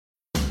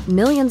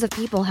Millions of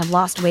people have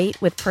lost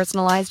weight with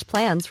personalized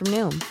plans from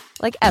Noom.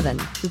 Like Evan,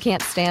 who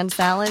can't stand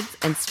salads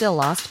and still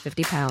lost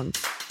 50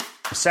 pounds.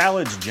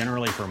 Salads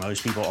generally for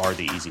most people are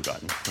the easy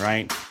button,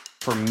 right?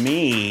 For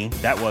me,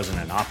 that wasn't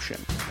an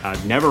option.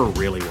 I never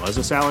really was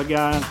a salad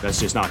guy. That's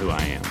just not who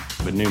I am.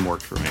 But Noom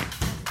worked for me.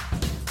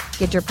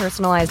 Get your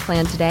personalized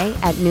plan today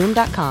at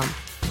Noom.com.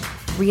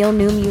 Real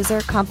Noom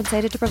user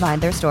compensated to provide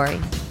their story.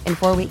 In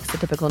 4 weeks, the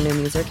typical Noom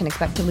user can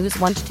expect to lose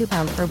 1 to 2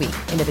 pounds per week.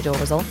 Individual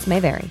results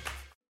may vary.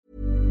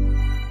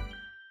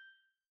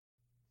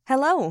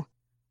 Hello.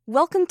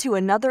 Welcome to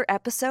another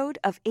episode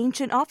of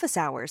Ancient Office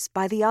Hours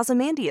by the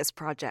Ozymandias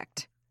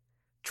Project.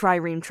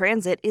 Trireme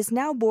Transit is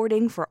now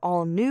boarding for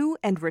all new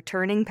and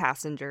returning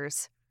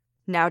passengers.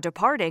 Now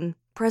departing,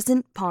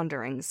 present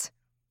ponderings.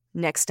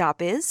 Next stop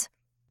is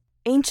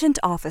Ancient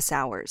Office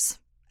Hours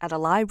at a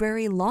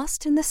library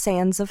lost in the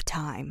sands of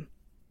time.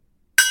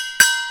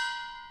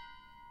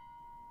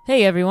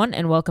 Hey everyone,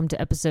 and welcome to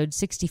episode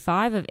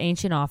 65 of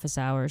Ancient Office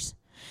Hours.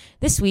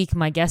 This week,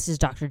 my guest is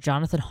Dr.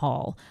 Jonathan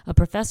Hall, a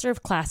professor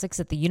of classics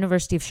at the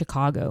University of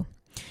Chicago.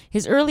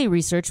 His early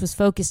research was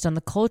focused on the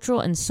cultural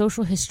and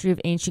social history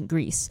of ancient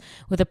Greece,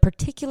 with a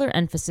particular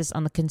emphasis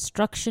on the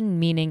construction,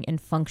 meaning,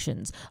 and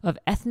functions of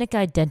ethnic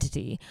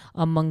identity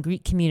among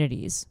Greek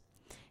communities.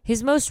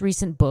 His most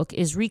recent book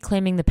is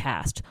Reclaiming the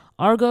Past,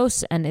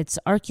 Argos and its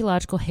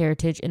Archaeological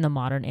Heritage in the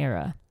Modern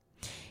Era.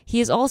 He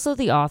is also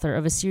the author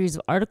of a series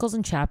of articles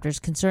and chapters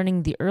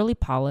concerning the early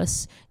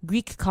polis,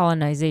 Greek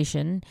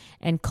colonization,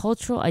 and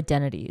cultural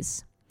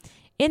identities.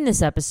 In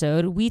this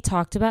episode, we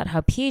talked about how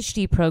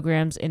PhD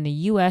programs in the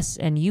US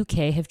and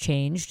UK have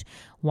changed,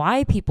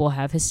 why people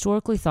have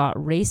historically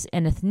thought race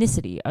and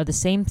ethnicity are the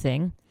same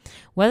thing,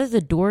 whether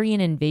the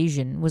Dorian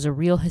invasion was a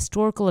real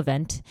historical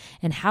event,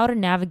 and how to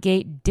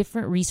navigate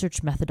different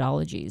research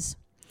methodologies.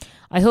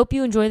 I hope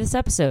you enjoy this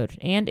episode,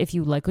 and if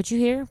you like what you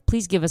hear,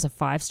 please give us a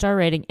 5-star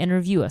rating and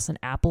review us on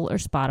Apple or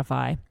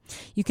Spotify.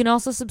 You can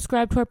also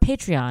subscribe to our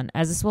Patreon,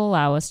 as this will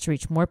allow us to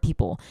reach more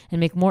people and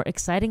make more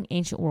exciting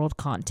ancient world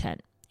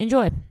content.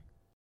 Enjoy!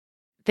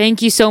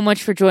 Thank you so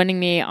much for joining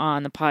me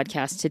on the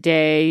podcast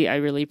today. I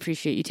really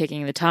appreciate you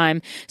taking the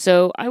time.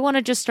 So I want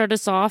to just start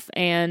us off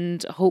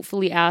and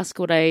hopefully ask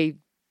what I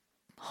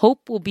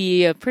hope will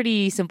be a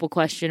pretty simple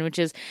question, which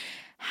is,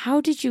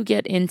 how did you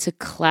get into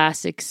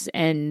classics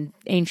and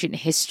ancient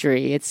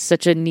history? It's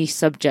such a niche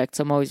subject,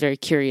 so I'm always very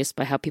curious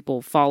by how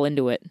people fall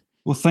into it.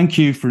 Well, thank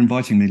you for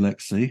inviting me,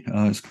 Lexi.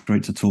 It's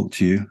great to talk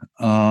to you.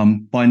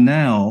 By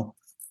now,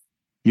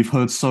 you've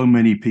heard so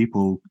many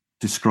people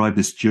describe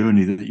this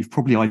journey that you've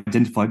probably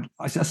identified,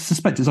 I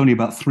suspect it's only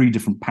about 3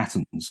 different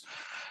patterns.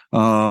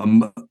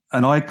 And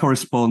I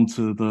correspond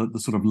to the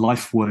sort of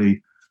life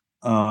way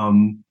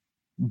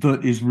that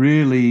is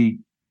really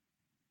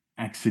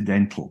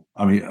accidental.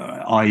 I mean,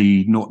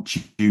 i.e. not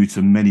due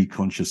to many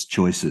conscious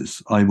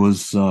choices. I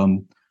was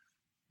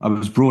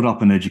brought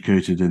up and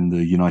educated in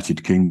the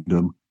United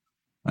Kingdom,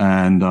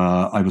 and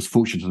I was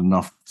fortunate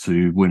enough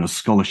to win a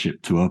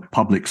scholarship to a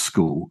public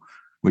school,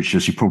 which,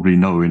 as you probably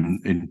know,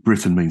 in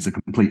Britain means the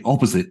complete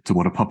opposite to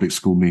what a public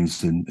school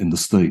means in the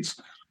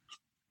States.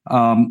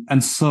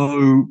 And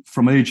so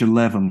from age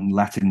 11,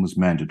 Latin was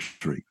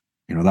mandatory.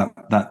 You know,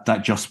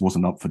 that just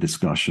wasn't up for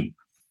discussion.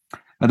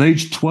 At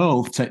age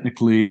 12,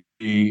 technically,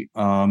 we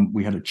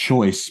had a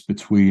choice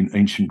between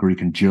ancient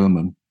Greek and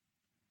German.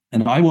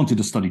 And I wanted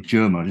to study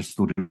German. I just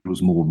thought it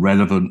was more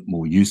relevant,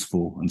 more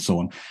useful, and so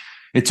on.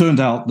 It turned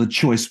out the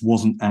choice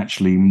wasn't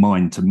actually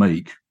mine to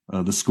make.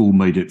 The school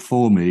made it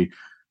for me,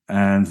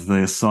 and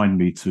they assigned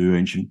me to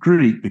ancient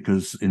Greek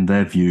because, in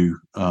their view,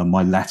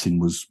 my Latin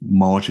was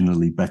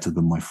marginally better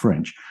than my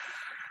French.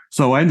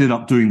 So I ended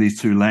up doing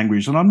these 2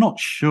 languages, and I'm not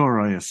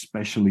sure I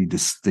especially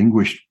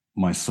distinguished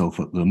myself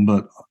at them,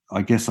 but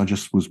I guess I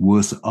just was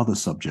worse at other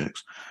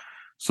subjects.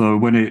 So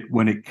when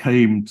it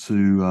came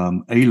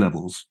to A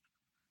levels,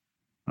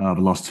 the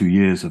last 2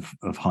 years of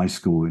high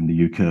school in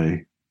the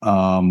UK,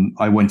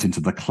 I went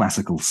into the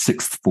classical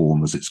 6th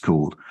form, as it's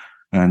called,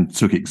 and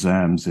took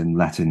exams in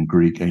Latin,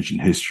 Greek,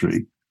 ancient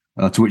history,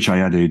 to which I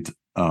added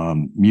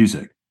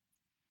music.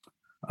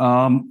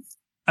 And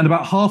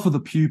about half of the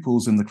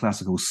pupils in the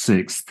classical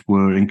 6th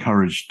were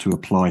encouraged to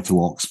apply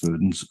to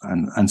Oxford,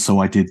 and so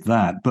I did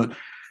that. But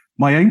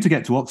my aim to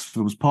get to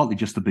Oxford was partly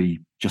just to be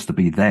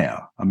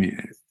there. I mean,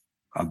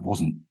 I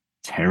wasn't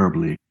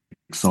terribly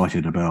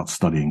excited about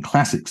studying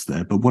classics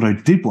there, but what I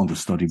did want to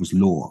study was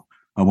law.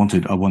 I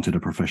wanted a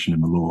profession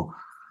in the law.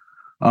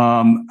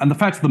 And the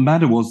fact of the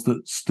matter was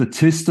that,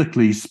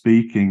 statistically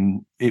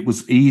speaking, it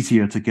was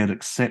easier to get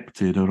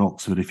accepted at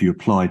Oxford if you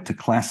applied to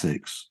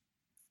classics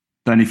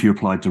than if you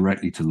applied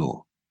directly to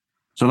law.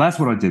 So that's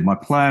what I did. My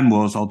plan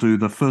was I'll do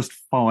the first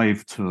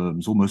 5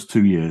 terms, almost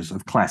 2 years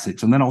of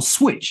classics, and then I'll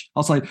switch.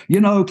 I'll say,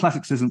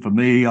 classics isn't for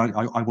me.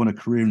 I want a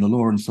career in the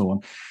law and so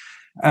on.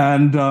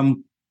 And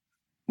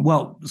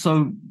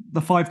so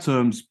the 5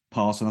 terms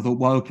passed, and I thought,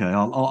 well, okay,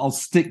 I'll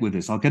stick with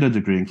this. I'll get a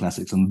degree in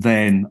classics, and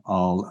then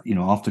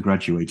after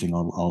graduating,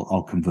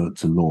 I'll convert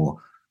to law.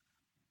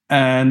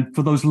 And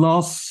for those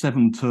last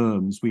 7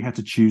 terms, we had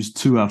to choose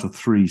 2 out of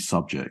 3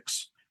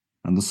 subjects.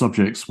 and the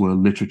subjects were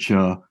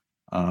literature,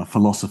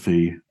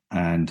 philosophy,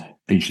 and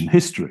ancient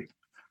history.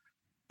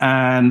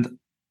 And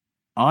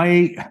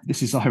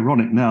this is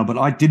ironic now, but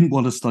I didn't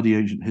want to study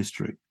ancient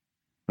history,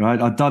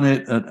 right? I'd done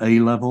it at A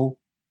level,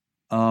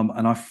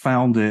 and I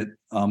found it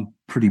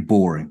pretty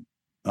boring.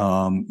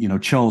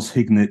 Charles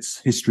Hignet's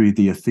History of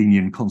the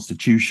Athenian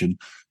Constitution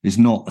is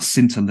not a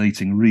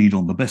scintillating read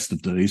on the best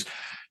of days,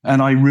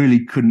 and I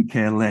really couldn't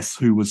care less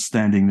who was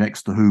standing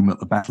next to whom at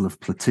the Battle of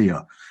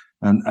Plataea.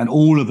 And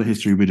all of the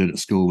history we did at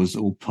school was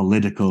all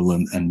political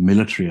and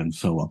military and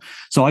so on.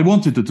 So I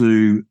wanted to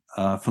do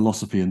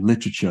philosophy and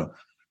literature,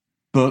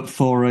 but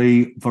for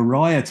a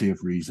variety of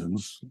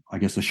reasons. I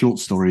guess the short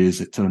story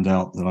is it turned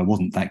out that I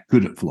wasn't that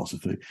good at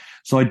philosophy.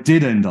 So I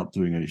did end up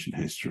doing ancient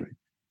history.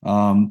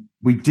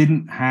 We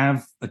didn't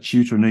have a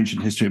tutor in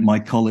ancient history at my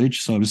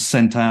college, so I was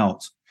sent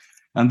out.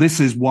 And this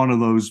is one of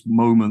those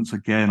moments,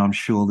 again, I'm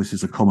sure this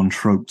is a common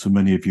trope to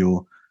many of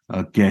your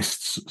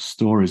guests'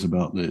 stories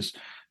about this.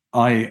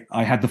 I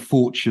had the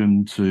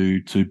fortune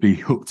to be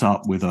hooked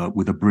up with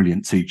a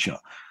brilliant teacher,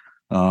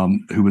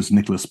 who was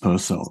Nicholas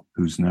Purcell,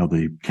 who's now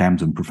the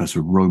Camden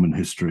Professor of Roman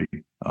History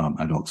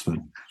at Oxford.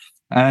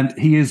 And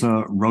he is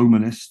a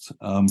Romanist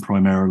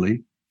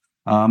primarily,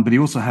 but he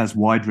also has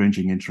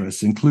wide-ranging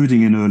interests,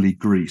 including in early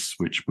Greece,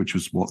 which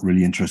was what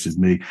really interested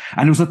me.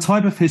 And it was a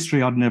type of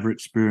history I'd never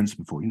experienced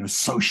before,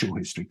 social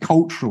history,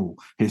 cultural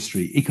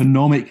history,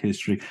 economic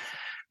history.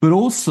 But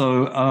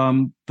also,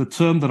 the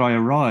term that I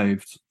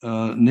arrived,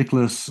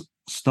 Nicholas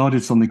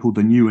started something called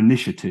the New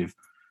Initiative,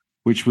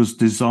 which was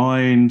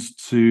designed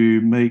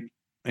to make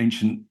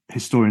ancient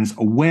historians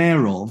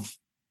aware of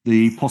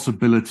the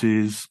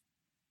possibilities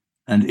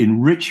and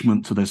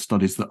enrichment to their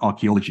studies that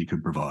archaeology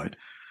could provide.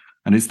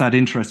 And it's that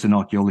interest in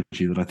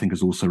archaeology that I think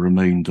has also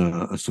remained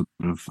a sort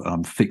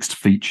of fixed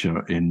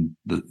feature in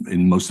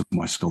most of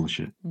my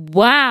scholarship.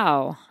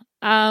 Wow.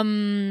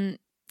 I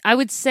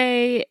would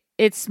say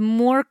it's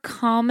more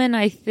common,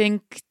 I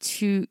think,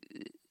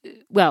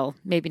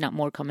 maybe not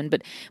more common,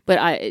 but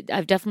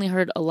I've definitely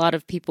heard a lot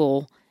of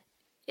people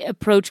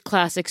approach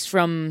classics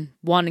from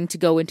wanting to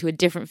go into a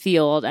different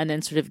field and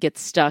then sort of get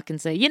stuck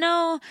and say,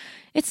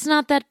 it's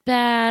not that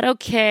bad.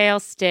 Okay, I'll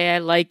stay. I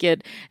like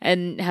it,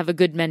 and have a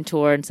good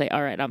mentor and say,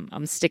 all right,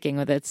 I'm sticking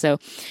with it. So,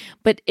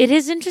 but it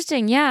is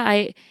interesting. Yeah,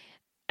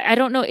 I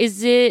don't know.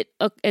 Is it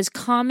as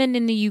common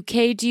in the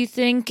UK, do you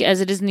think,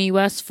 as it is in the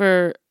US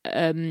for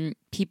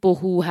people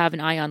who have an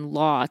eye on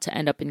law to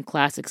end up in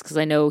classics? Because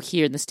I know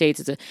here in the States,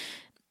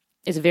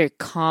 it's a very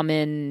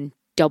common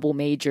double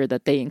major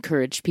that they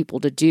encourage people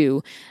to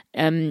do.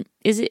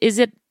 Is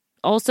it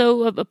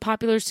also a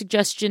popular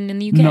suggestion in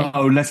the UK?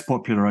 No, less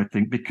popular, I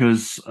think,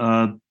 because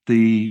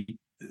the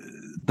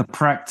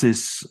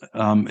practice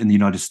in the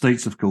United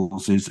States, of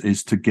course,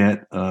 is to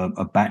get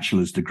a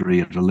bachelor's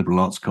degree at a liberal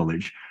arts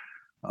college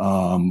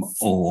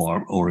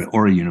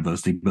or a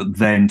university, but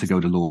then to go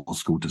to law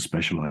school to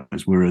specialize.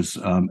 Whereas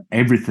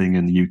everything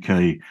in the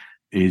UK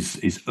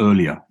is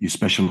earlier. You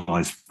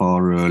specialize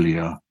far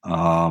earlier.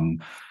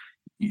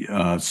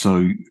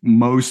 So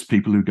most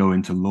people who go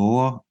into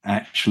law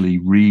actually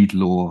read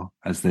law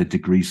as their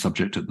degree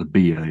subject at the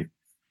BA.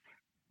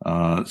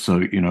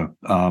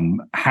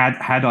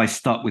 Had I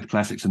stuck with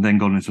classics and then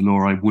gone into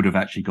law, I would have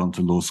actually gone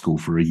to law school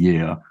for a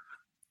year.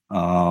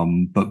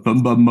 But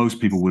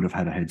most people would have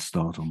had a head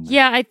start on this.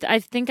 Yeah, I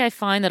think I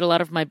find that a lot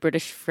of my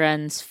British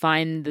friends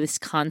find this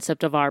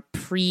concept of our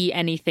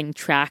pre-anything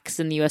tracks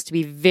in the US to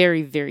be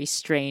very, very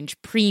strange.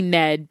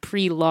 Pre-med,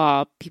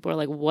 pre-law. People are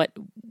like, what?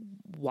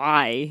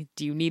 Why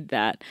do you need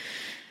that?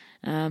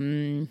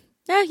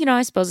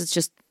 I suppose it's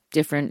just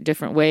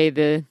different way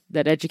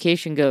that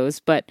education goes.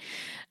 But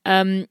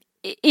in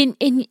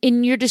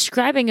your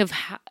describing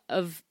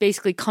of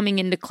basically coming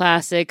into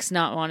classics,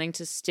 not wanting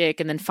to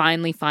stick, and then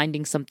finally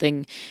finding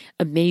something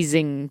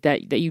amazing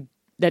that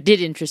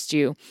did interest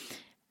you,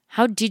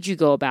 how did you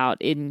go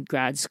about in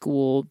grad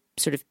school,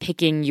 sort of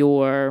picking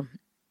your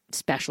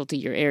specialty,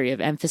 your area of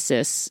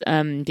emphasis?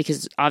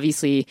 Because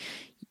obviously,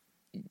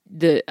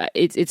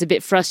 it's a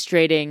bit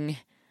frustrating,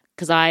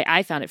 because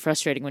I found it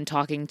frustrating when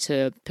talking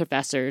to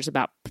professors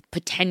about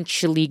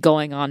potentially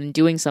going on and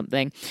doing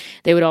something.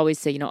 They would always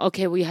say,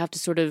 okay, well, you have to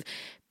sort of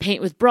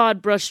paint with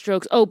broad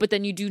brushstrokes. Oh, but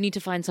then you do need to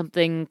find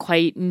something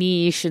quite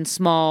niche and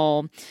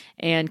small.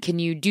 And can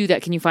you do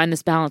that? Can you find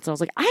this balance? And I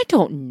was like, I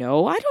don't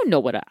know. I don't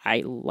know what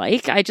I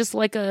like. I just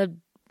like a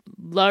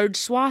large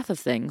swath of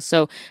things.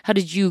 So how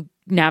did you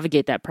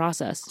navigate that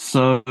process?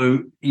 So,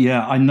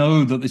 yeah, I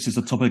know that this is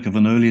a topic of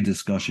an earlier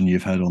discussion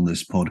you've had on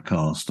this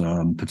podcast,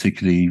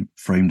 particularly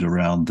framed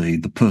around the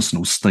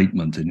personal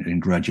statement in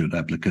graduate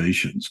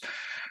applications.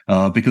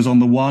 Because on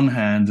the one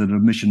hand, an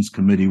admissions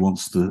committee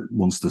wants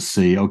to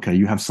see, okay,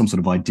 you have some sort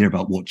of idea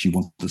about what you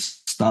want to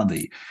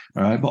study,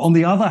 all right? But on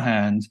the other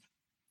hand,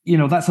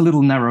 that's a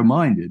little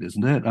narrow-minded,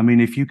 isn't it? I mean,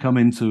 if you come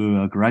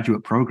into a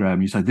graduate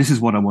program, you say, this is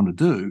what I want to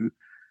do,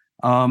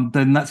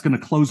 then that's going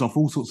to close off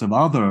all sorts of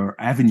other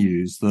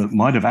avenues that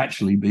might have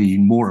actually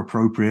been more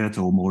appropriate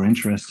or more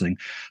interesting.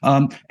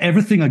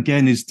 Everything,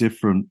 again, is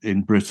different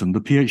in Britain.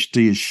 The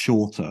PhD is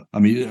shorter. I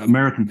mean,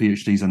 American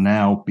PhDs are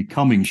now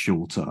becoming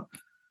shorter.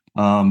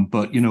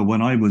 But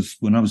when I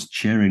was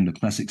chairing the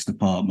classics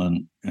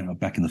department,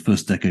 back in the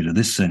first decade of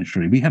this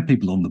century, we had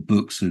people on the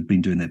books who'd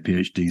been doing their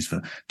PhDs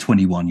for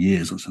 21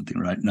 years or something.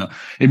 Right now,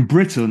 in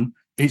Britain,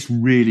 it's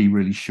really,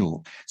 really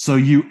short. So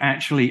you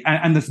actually,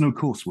 and there's no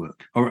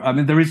coursework. Or I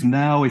mean, there is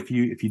now if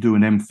you do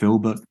an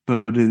MPhil,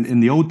 but in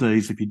the old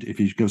days, if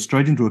you go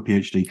straight into a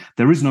PhD,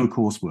 there is no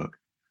coursework.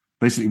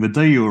 Basically, the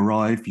day you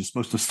arrive, you're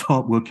supposed to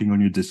start working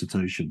on your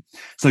dissertation.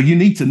 So you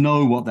need to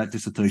know what that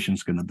dissertation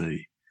is going to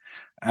be.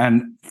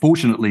 And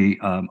fortunately,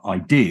 I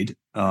did,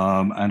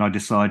 and I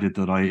decided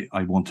that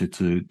I wanted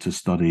to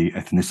study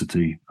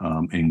ethnicity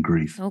in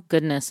Greece. Oh,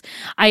 goodness.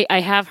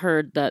 I have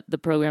heard that the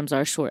programs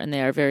are short and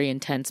they are very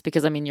intense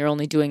because, I mean, you're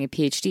only doing a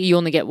PhD. You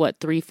only get,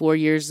 3-4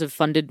 years of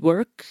funded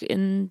work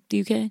in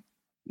the UK?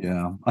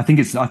 Yeah, I think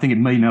it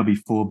may now be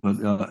 4,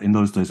 but in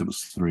those days it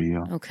was 3,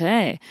 yeah.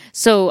 Okay.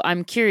 So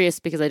I'm curious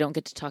because I don't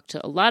get to talk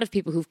to a lot of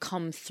people who've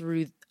come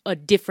through a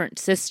different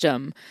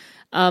system.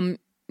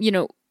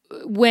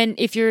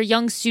 If you're a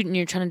young student,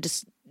 you're trying to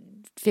just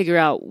figure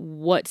out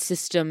what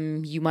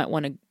system you might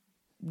want to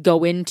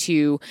go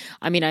into.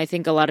 I mean, I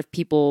think a lot of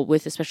people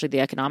with especially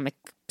the economic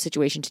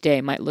situation today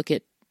might look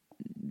at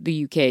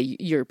the UK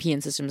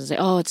European systems and say,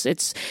 oh,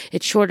 it's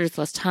shorter, it's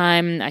less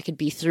time, I could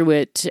be through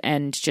it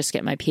and just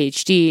get my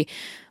PhD,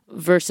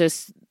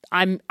 versus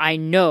I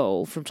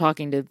know from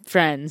talking to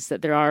friends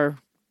that there are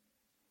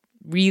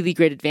really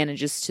great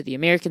advantages to the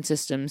American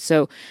system.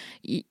 So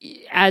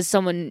as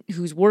someone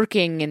who's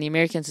working in the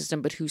American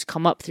system but who's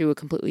come up through a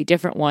completely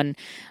different one,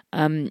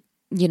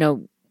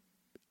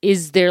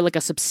 is there like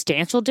a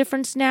substantial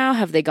difference now?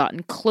 Have they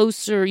gotten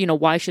closer?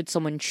 Why should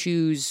someone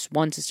choose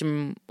one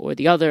system or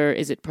the other?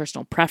 Is it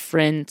personal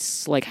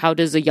preference? Like, how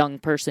does a young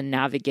person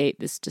navigate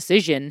this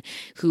decision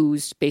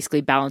who's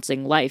basically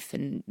balancing life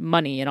and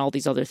money and all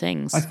these other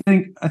things?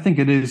 I think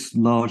it is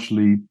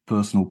largely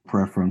personal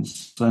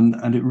preference,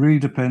 and it really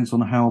depends on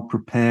how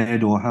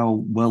prepared or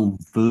how well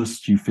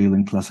versed you feel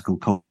in classical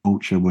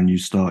culture when you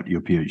start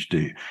your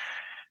PhD.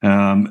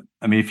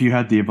 I mean, if you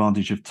had the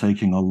advantage of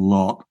taking a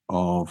lot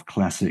of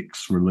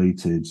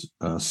classics-related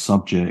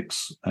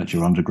subjects at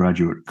your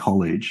undergraduate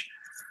college,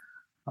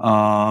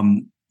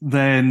 then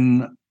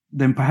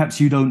perhaps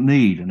you don't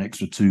need an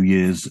extra 2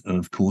 years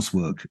of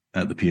coursework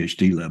at the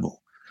PhD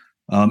level.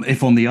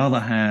 If, on the other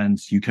hand,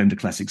 you came to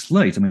classics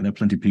late, I mean, there are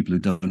plenty of people who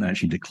don't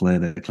actually declare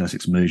their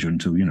classics major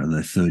until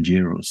their third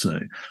year or so.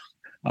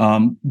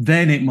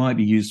 Then it might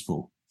be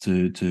useful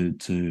to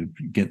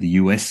get the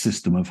US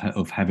system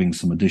of having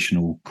some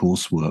additional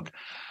coursework.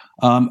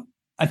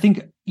 I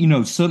think,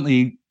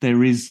 certainly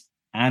there is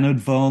an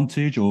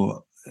advantage,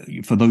 or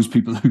for those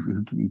people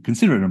who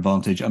consider it an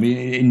advantage, I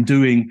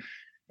mean,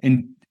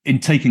 in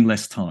taking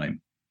less time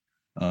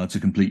to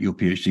complete your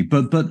PhD.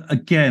 But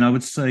again, I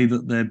would say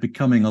that they're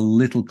becoming a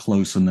little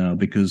closer now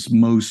because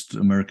most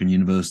American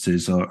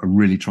universities are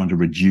really trying to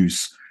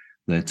reduce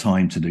their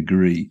time to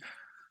degree.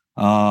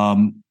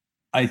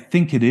 I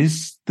think it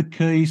is the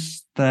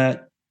case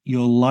that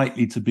you're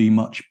likely to be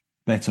much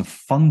better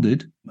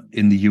funded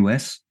in the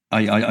US.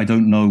 I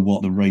don't know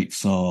what the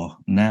rates are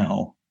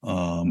now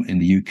in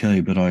the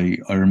UK, but I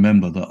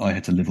remember that I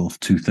had to live off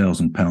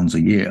 £2,000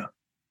 a year,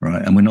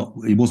 right? And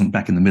it wasn't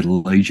back in the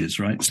Middle Ages,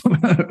 right?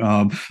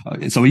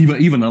 So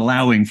even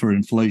allowing for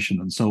inflation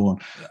and so on.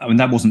 I mean,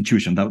 that wasn't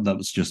tuition, that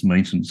was just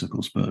maintenance, of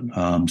course, but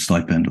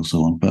stipend or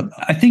so on. But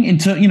I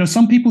think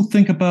some people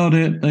think about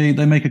it, they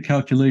make a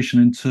calculation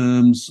in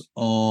terms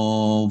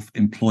of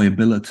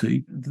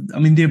employability. I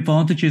mean, the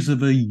advantages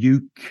of a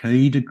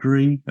UK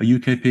degree, a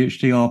UK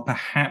PhD, are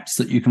perhaps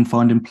that you can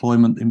find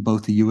employment in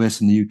both the US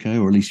and the UK,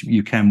 or at least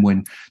you can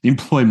when the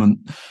employment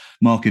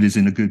market is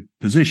in a good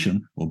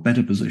position or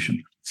better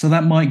position. So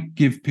that might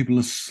give people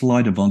a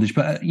slight advantage.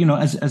 But,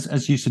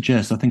 as you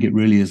suggest, I think it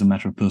really is a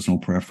matter of personal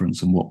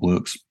preference and what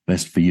works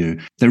best for you.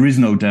 There is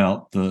no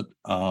doubt that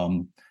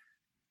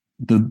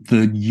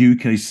the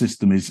UK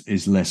system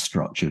is less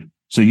structured.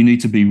 So you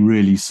need to be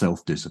really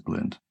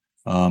self-disciplined,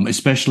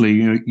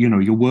 especially,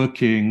 you're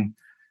working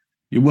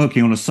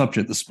on a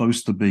subject that's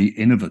supposed to be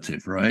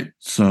innovative, right?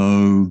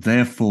 So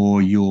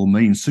therefore, your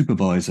main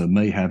supervisor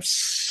may have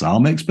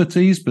some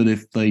expertise, but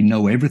if they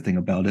know everything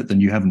about it, then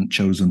you haven't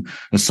chosen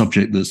a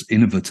subject that's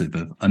innovative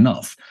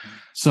enough.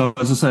 So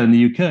as I say, in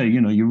the UK,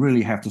 you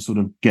really have to sort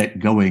of get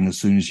going as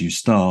soon as you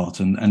start.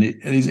 And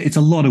it's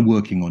a lot of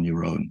working on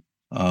your own.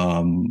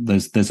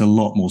 There's a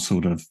lot more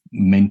sort of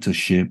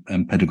mentorship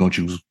and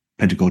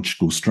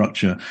pedagogical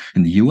structure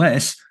in the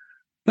US.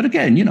 But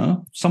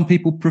again, some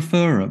people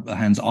prefer a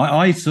hands.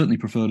 I certainly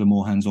preferred a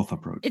more hands-off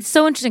approach. It's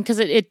so interesting because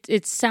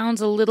it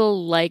sounds a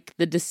little like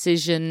the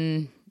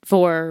decision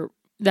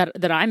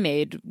that I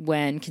made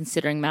when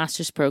considering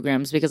master's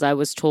programs, because I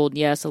was told,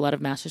 yes, a lot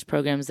of master's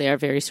programs, they are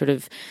very sort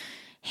of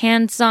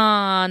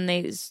hands-on.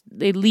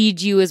 They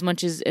lead you as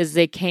much as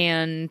they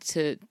can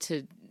to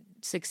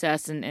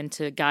success and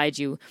to guide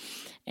you.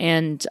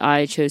 And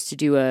I chose to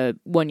do a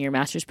 1-year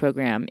master's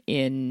program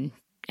in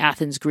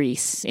Athens,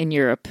 Greece, in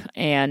Europe.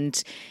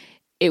 And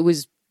it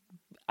was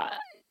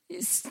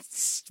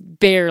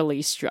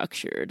barely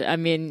structured. I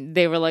mean,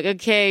 they were like,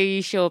 okay,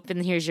 you show up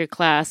and here's your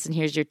class and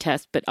here's your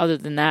test. But other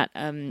than that,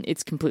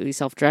 it's completely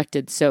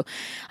self-directed. So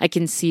I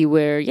can see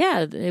where,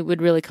 it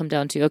would really come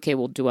down to, okay,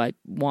 well, do I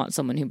want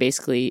someone who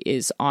basically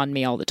is on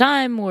me all the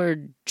time or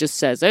just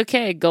says,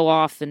 okay, go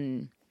off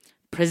and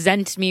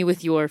present me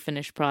with your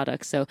finished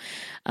product? So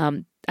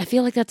I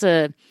feel like that's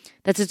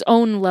its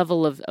own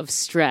level of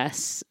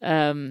stress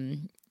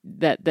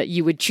that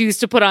you would choose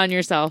to put on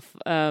yourself.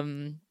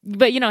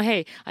 But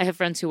hey, I have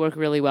friends who work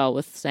really well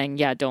with saying,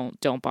 yeah,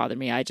 don't bother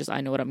me. I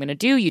know what I'm going to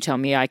do. You tell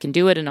me I can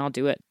do it and I'll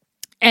do it.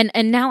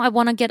 And now I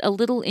want to get a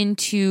little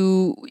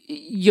into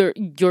your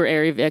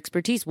area of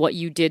expertise, what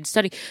you did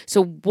study.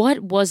 So what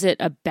was it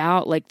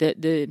about like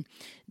the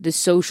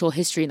social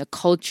history and the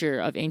culture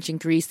of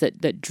ancient Greece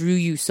that drew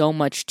you so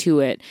much to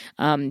it?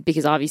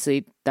 Because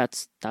obviously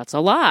that's a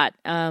lot.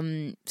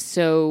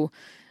 So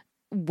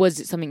was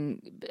it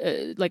something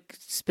like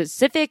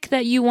specific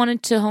that you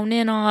wanted to hone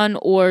in on,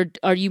 or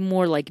are you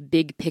more like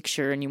big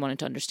picture and you wanted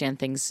to understand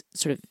things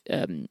sort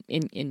of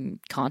in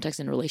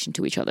context in relation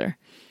to each other?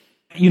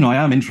 I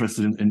am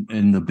interested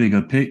in the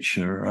bigger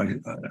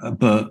picture,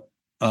 but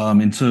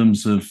in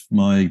terms of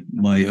my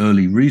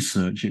early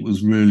research, it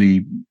was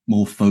really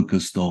more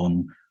focused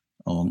on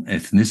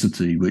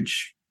ethnicity,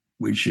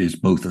 which is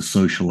both a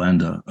social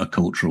and a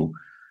cultural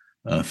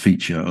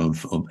feature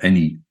of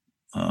any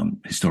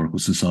historical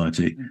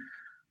society.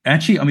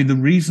 Actually, I mean, the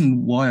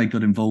reason why I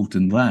got involved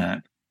in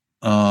that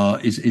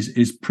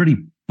is pretty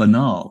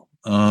banal.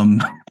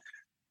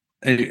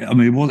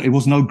 It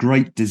was no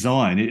great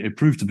design. It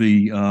proved to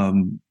be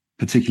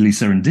particularly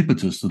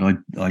serendipitous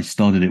that I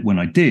started it when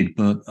I did.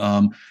 But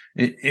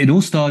it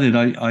all started.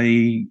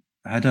 I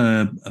had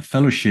a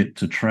fellowship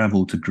to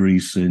travel to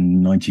Greece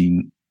in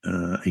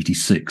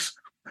 1986.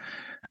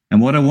 And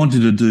what I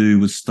wanted to do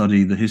was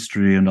study the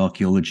history and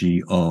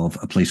archaeology of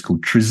a place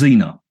called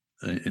Trezina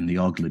in the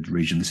Argolid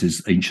region. This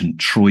is ancient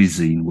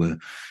Troezen, where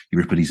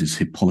Euripides'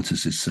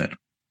 Hippolytus is set.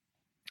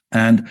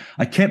 And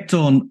I kept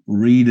on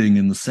reading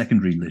in the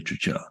secondary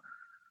literature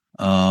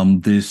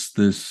this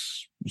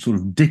sort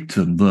of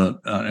dictum that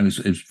it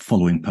was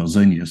following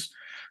Pausanias,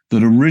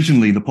 that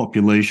originally the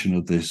population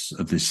of this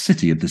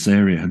city, of this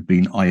area, had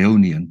been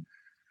Ionian,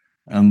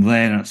 and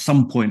then at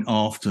some point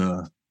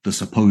after the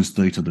supposed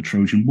date of the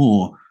Trojan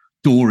War,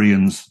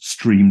 Dorians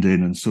streamed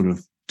in and sort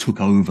of took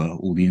over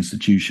all the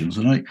institutions.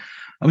 And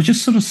I was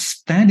just sort of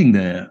standing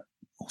there,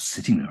 or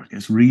sitting there, I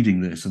guess,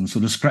 reading this and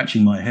sort of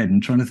scratching my head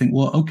and trying to think,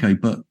 well, okay,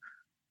 but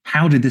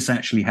how did this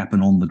actually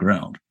happen on the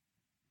ground?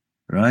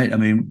 Right? I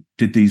mean,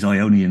 did these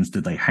Ionians,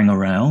 did they hang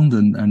around?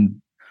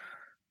 And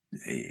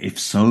if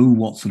so,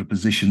 what sort of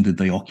position did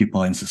they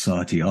occupy in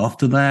society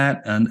after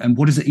that? And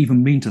what does it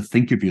even mean to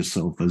think of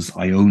yourself as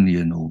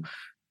Ionian or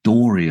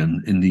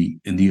Dorian in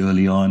the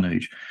early Iron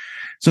Age?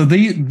 So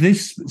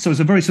it's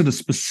a very sort of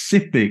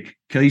specific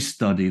case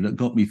study that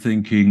got me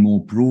thinking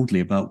more broadly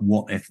about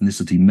what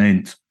ethnicity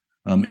meant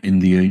in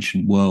the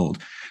ancient world.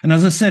 And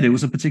as I said, it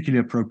was a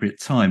particularly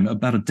appropriate time.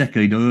 About a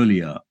decade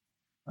earlier,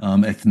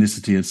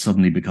 ethnicity had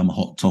suddenly become a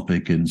hot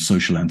topic in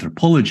social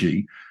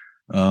anthropology,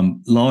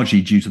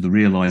 largely due to the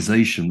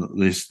realization that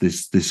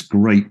this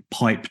great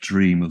pipe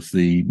dream of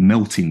the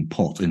melting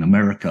pot in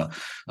America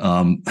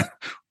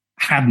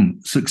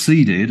hadn't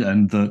succeeded,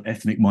 and that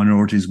ethnic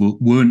minorities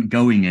weren't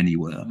going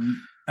anywhere.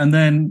 And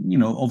then,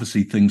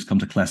 obviously things come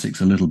to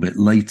classics a little bit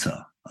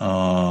later.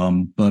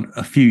 But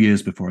a few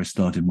years before I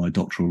started my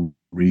doctoral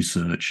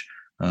research,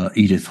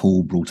 Edith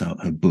Hall brought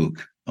out her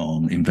book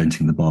on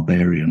Inventing the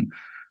Barbarian,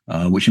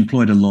 which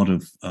employed a lot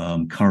of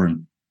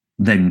current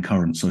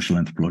social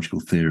anthropological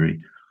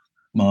theory.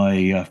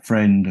 My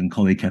friend and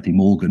colleague Cathy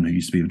Morgan, who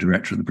used to be a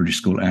director at the British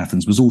School at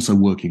Athens, was also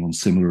working on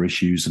similar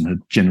issues and had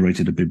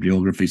generated a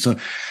bibliography. So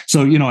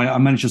I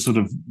managed to sort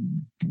of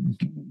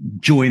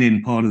join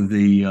in part of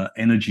the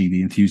energy,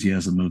 the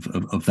enthusiasm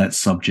of that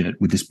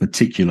subject with this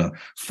particular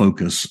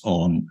focus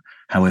on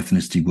how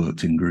ethnicity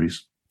worked in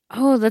Greece.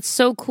 Oh, that's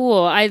so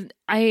cool.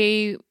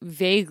 I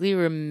vaguely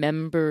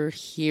remember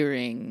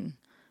hearing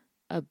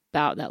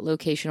about that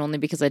location only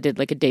because I did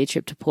like a day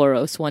trip to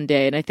Poros one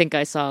day, and I think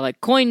I saw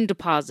like coin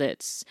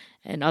deposits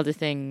and other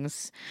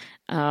things.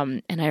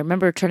 And I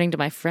remember turning to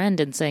my friend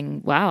and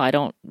saying, wow, I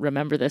don't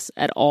remember this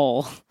at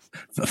all.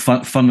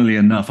 Funnily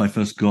enough, I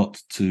first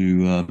got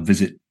to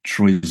visit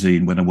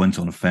Troezen when I went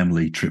on a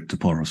family trip to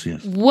Poros,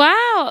 yes.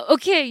 Wow.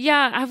 Okay,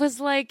 yeah. I was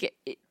like,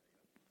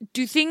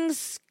 do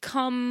things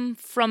come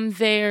from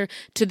there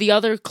to the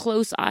other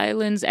close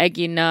islands,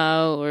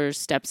 Aegina or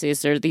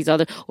Stepsis or these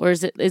other, or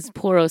is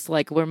Poros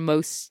like where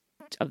most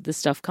of the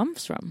stuff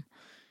comes from?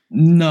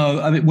 No,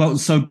 I mean,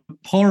 so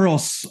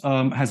Poros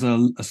has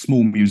a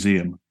small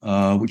museum,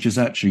 which has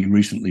actually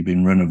recently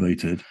been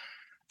renovated,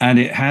 and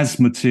it has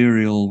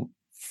material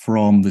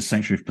from the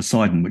Sanctuary of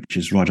Poseidon, which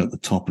is right at the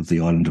top of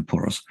the island of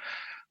Poros.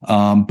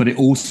 But it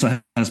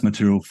also has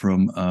material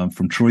from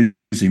Troezen,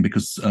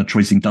 because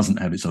Troezen doesn't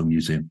have its own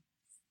museum.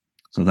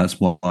 So that's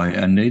why,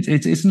 and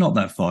it's not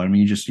that far. I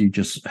mean, you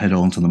just head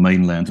on to the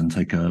mainland and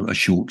take a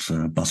short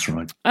bus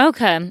ride.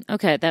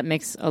 Okay, that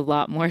makes a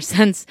lot more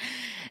sense.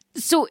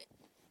 So,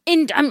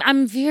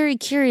 I'm very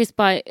curious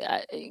by.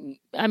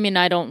 I mean,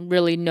 I don't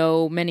really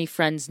know many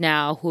friends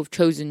now who have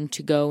chosen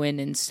to go in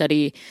and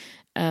study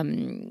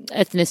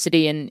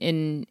ethnicity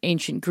in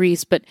ancient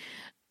Greece, but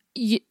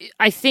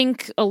I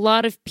think a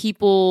lot of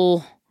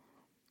people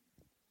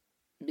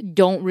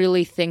don't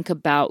really think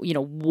about,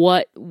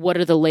 what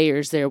are the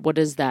layers there? What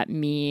does that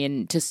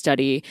mean to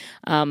study?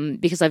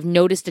 Because I've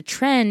noticed a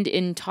trend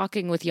in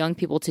talking with young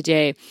people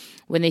today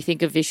when they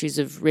think of issues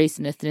of race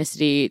and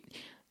ethnicity,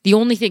 the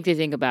only thing they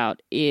think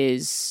about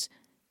is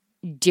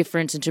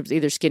difference in terms of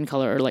either skin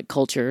color or like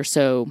culture.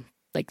 So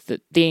like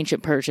the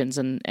ancient Persians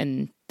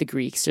and the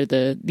Greeks or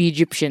the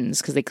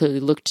Egyptians, because they clearly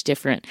looked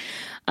different.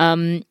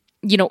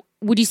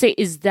 Would you say,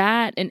 is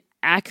that an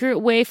accurate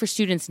way for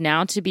students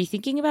now to be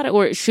thinking about it,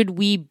 or should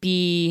we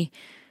be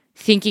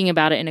thinking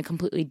about it in a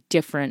completely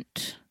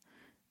different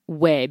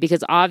way?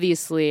 Because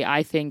obviously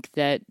I think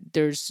that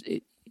there's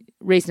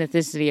race and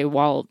ethnicity,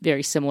 while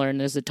very similar and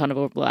there's a ton of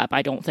overlap,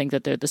 I don't think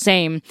that they're the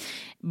same,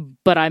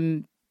 but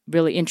I'm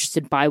really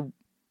interested by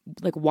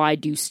like, why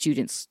do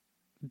students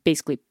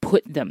basically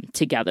put them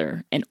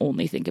together and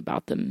only think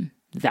about them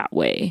that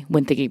way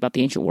when thinking about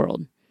the ancient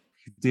world?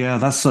 Yeah,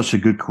 that's such a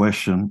good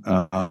question,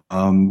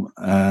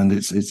 and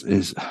it's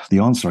the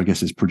answer, I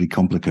guess, is pretty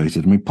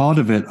complicated. I mean, part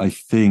of it, I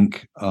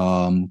think,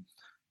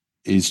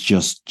 is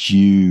just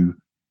due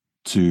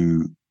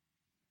to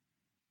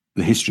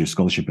the history of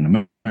scholarship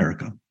in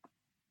America,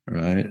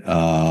 right?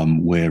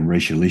 Where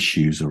racial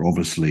issues are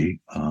obviously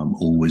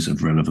always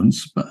of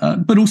relevance,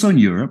 but also in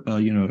Europe,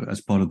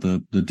 as part of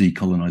the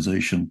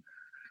decolonization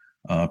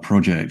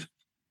project.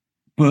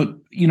 But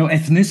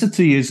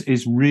ethnicity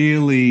is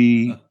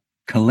really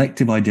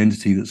collective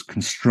identity that's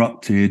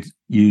constructed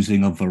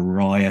using a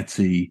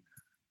variety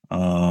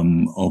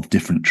of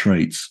different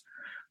traits,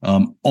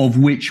 of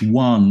which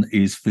one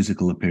is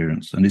physical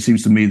appearance. And it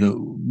seems to me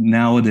that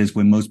nowadays,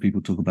 when most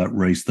people talk about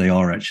race, they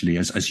are actually,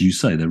 as you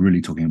say, they're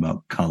really talking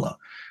about color,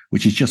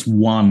 which is just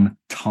one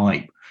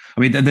type. I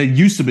mean, there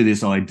used to be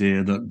this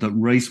idea that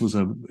race was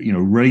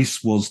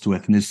race was to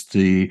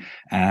ethnicity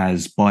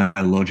as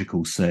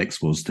biological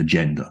sex was to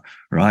gender,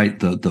 right?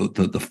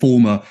 The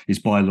former is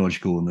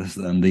biological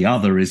and the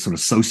other is sort of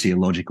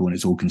sociological, and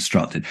it's all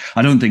constructed.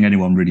 I don't think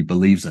anyone really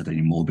believes that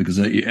anymore, because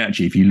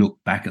actually, if you look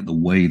back at the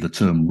way the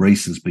term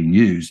race has been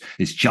used,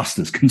 it's just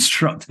as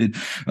constructed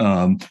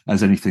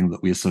as anything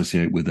that we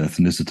associate with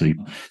ethnicity.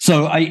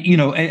 So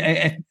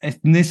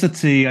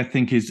ethnicity, I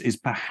think, is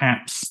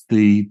perhaps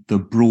the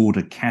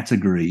broader category,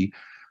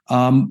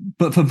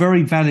 but for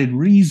very valid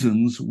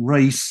reasons,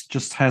 race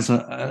just has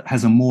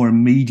a more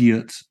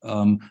immediate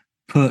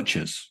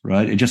purchase,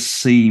 right? It just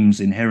seems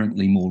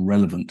inherently more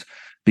relevant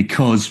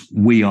because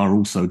we are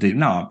also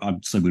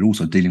I'd say we're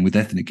also dealing with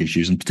ethnic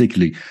issues, and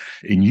particularly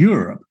in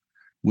Europe,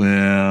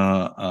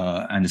 where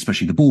and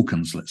especially the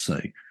Balkans, let's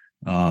say,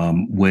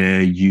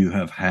 where you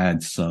have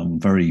had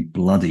some very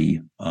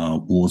bloody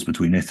wars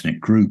between ethnic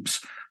groups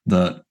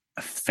that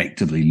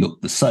effectively look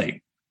the same.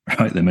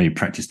 Right, they may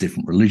practice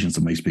different religions,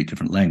 they may speak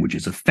different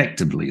languages.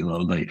 Effectively,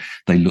 though,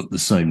 they look the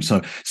same.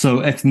 So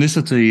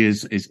ethnicity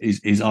is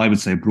I would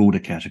say a broader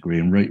category,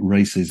 and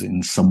race is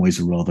in some ways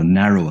a rather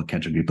narrower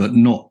category, but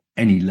not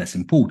any less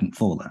important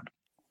for that.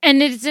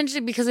 And it's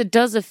interesting because it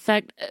does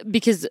affect,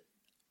 because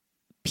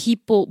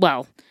people.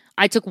 Well,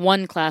 I took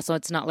one class, so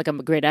it's not like I'm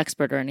a great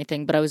expert or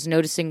anything, but I was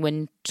noticing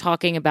when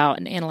talking about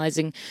and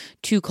analyzing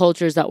two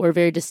cultures that were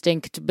very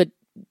distinct, but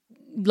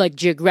like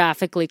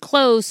geographically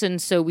close,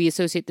 and so we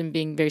associate them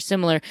being very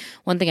similar.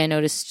 One thing I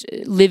noticed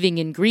living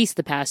in Greece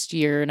the past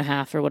year and a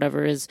half or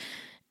whatever is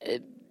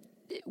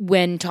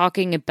when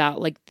talking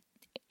about like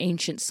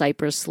ancient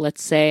Cyprus,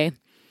 let's say,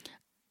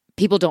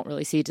 people don't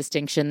really see a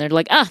distinction. They're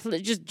like,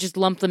 just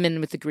lump them in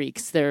with the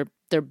Greeks. They're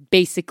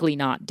basically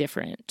not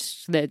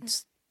different.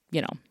 That's,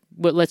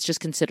 let's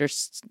just consider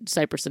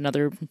Cyprus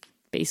another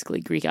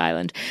basically Greek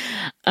island.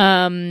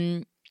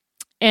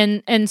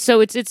 And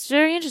so it's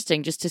very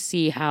interesting just to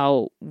see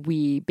how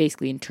we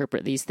basically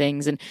interpret these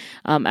things. And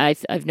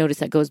I've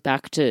noticed that goes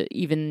back to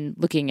even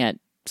looking at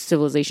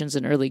civilizations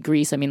in early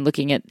Greece. I mean,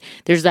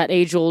 there's that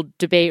age-old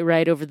debate,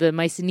 right, over the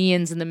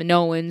Mycenaeans and the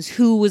Minoans.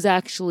 Who was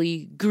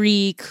actually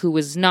Greek? Who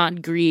was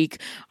not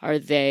Greek? Are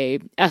they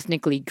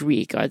ethnically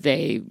Greek? Are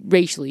they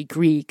racially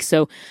Greek?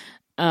 So,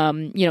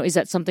 is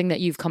that something that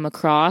you've come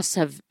across?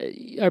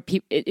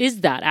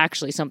 Is that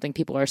actually something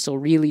people are still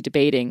really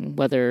debating,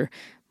 whether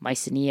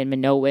Mycenaean,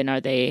 Minoan,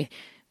 are they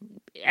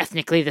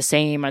ethnically the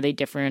same? Are they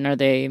different? Are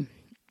they?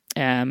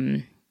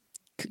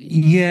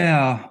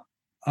 Yeah.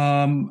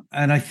 And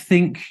I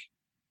think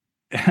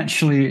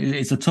actually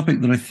it's a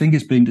topic that I think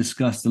is being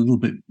discussed a little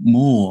bit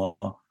more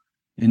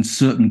in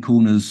certain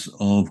corners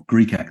of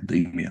Greek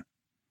academia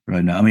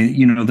right now. I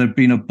mean, there have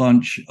been a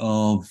bunch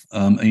of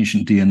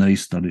ancient DNA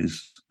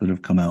studies that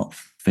have come out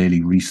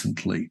fairly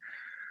recently,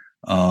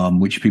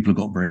 which people have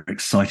got very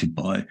excited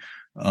by.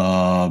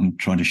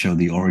 trying to show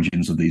the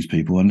origins of these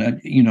people.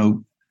 And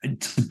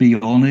to be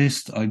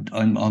honest,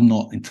 I'm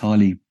not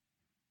entirely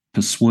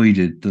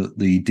persuaded that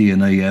the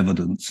DNA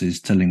evidence is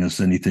telling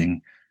us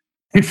anything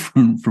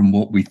different from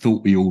what we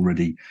thought we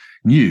already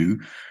knew,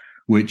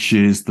 which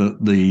is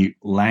that the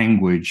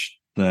language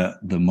that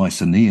the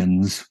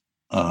Mycenaeans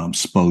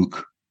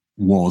spoke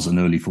was an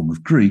early form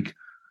of Greek,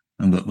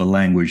 and that the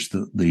language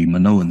that the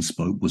Minoans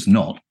spoke was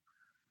not,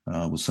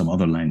 was some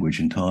other language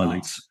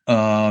entirely.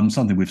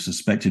 Something we've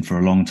suspected for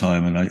a long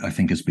time, and I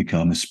think has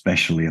become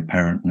especially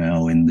apparent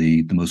now in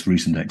the most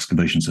recent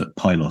excavations at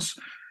Pylos.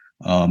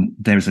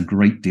 There is a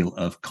great deal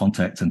of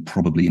contact and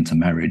probably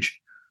intermarriage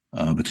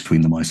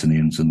between the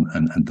Mycenaeans and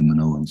the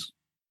Minoans,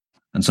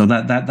 and so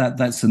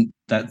that's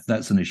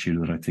an issue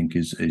that I think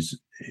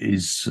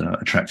is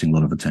attracting a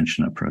lot of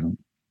attention at present.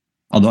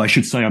 Although I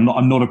should say I'm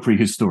not a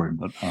prehistorian,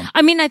 but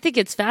I mean, I think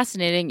it's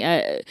fascinating.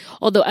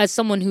 Although, as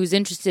someone who's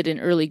interested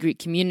in early Greek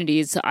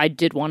communities, I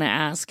did want to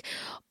ask,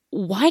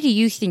 why do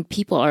you think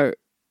people are?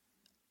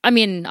 I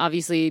mean,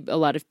 obviously, a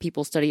lot of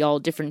people study all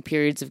different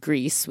periods of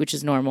Greece, which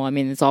is normal. I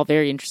mean, it's all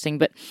very interesting.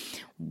 But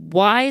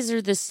why is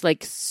there this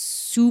like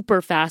super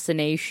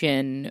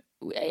fascination?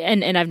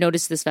 And I've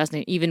noticed this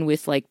fascinating even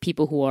with like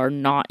people who are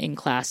not in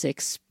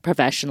classics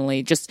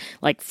professionally, just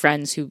like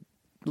friends who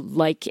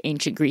like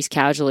ancient Greece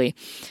casually.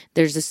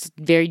 There's this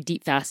very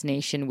deep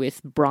fascination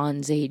with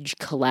Bronze Age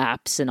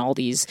collapse and all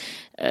these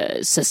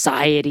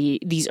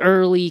these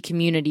early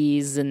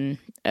communities, and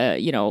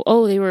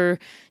they were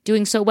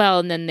doing so well,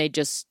 and then they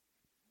just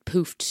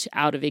poofed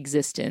out of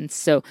existence.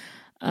 So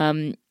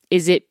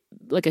is it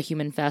like a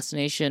human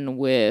fascination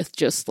with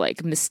just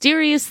like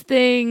mysterious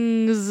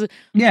things?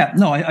 Yeah,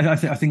 no, I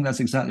think that's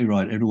exactly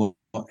right.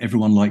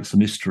 Everyone likes a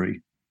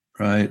mystery,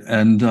 right?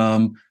 And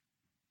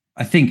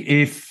I think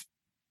if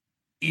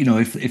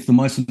the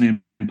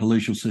Mycenaean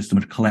palatial system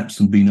had collapsed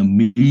and been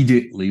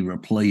immediately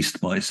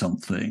replaced by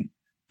something,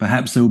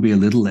 perhaps there would be a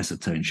little less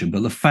attention.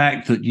 But the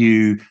fact that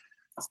you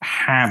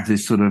have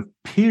this sort of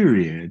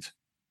period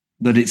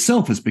that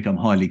itself has become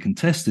highly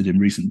contested in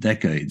recent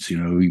decades.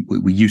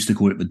 We used to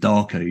call it the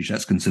Dark Age.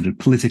 That's considered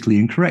politically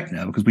incorrect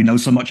now because we know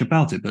so much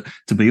about it. But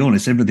to be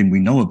honest, everything we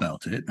know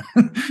about it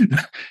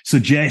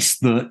suggests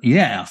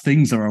that,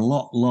 things are a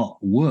lot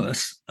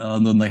worse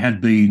than they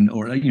had been,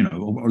 or at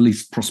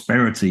least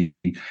prosperity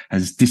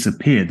has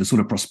disappeared. The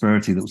sort of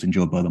prosperity that was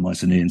enjoyed by the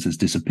Mycenaeans has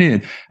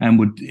disappeared,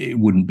 and it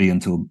wouldn't be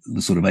until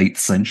the sort of 8th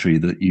century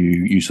that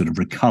you sort of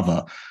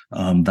recover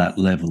that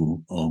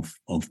level of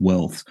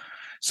wealth.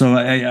 So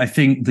I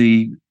think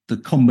the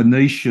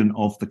combination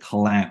of the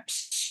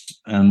collapse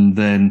and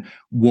then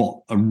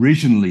what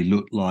originally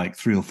looked like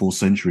 3 or 4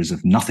 centuries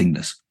of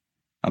nothingness.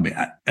 I mean,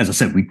 as I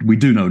said, we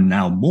do know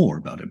now more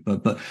about it,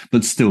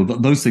 but still,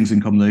 those things in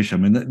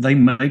combination, I mean, they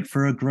make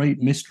for a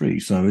great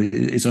mystery. So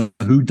it's a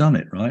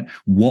whodunit, right?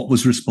 What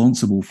was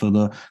responsible for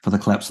the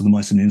collapse of the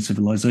Mycenaean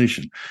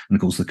civilization? And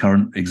of course, the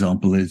current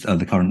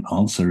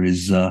answer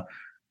is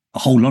a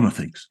whole lot of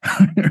things,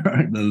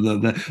 right?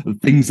 The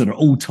things that are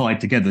all tied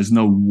together. There's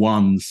no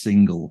one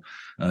single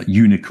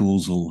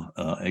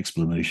unicausal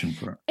explanation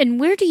for it. And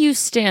where do you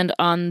stand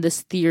on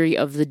this theory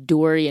of the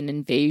Dorian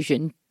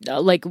invasion?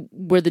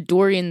 Were the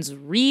Dorians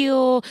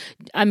real?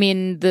 I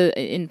mean,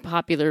 in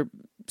popular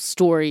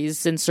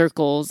stories and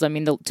circles, I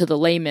mean, to the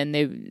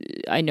layman,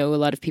 I know a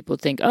lot of people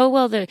think, oh,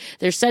 well,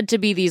 they're said to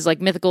be these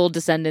like mythical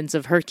descendants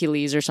of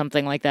Hercules or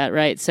something like that,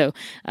 right? So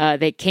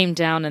they came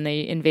down and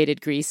they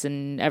invaded Greece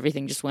and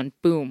everything just went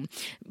boom.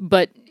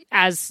 But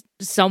as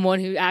someone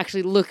who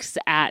actually looks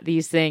at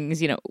these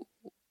things,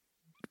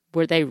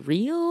 were they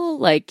real?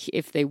 Like,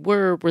 if they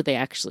were they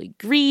actually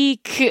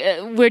Greek?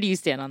 Where do you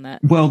stand on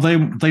that? Well,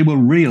 they were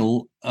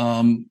real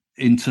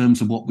in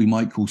terms of what we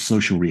might call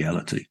social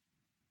reality.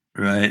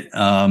 Right,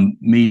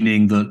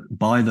 meaning that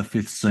by the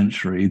 5th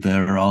century,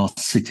 there are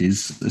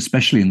cities,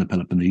 especially in the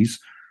Peloponnese,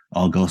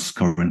 Argos,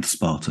 Corinth,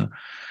 Sparta,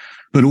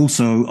 but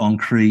also on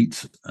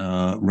Crete,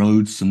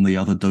 Rhodes, and the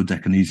other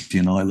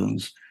Dodecanesian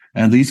islands.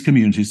 And these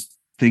communities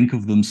think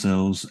of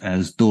themselves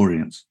as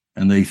Dorians,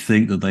 and they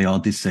think that they are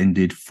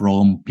descended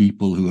from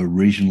people who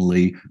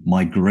originally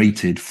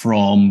migrated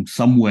from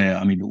somewhere.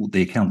 I mean,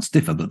 the accounts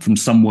differ, but from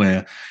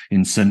somewhere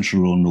in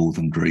central or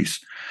northern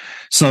Greece.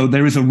 So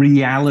there is a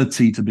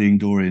reality to being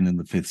Dorian in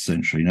the 5th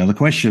century. Now, the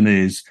question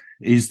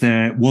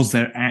was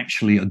there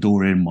actually a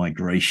Dorian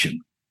migration?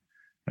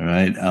 All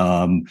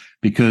right.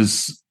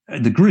 Because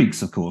the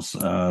Greeks, of course,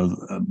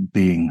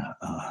 being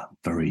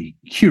very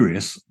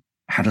curious,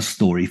 had a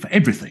story for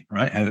everything,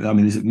 right? I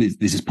mean,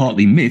 this is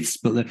partly myths,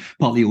 but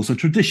partly also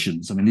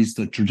traditions. I mean, these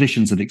are the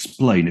traditions that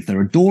explain if there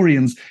are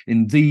Dorians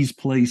in these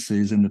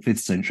places in the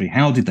 5th century,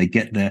 how did they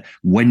get there?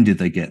 When did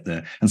they get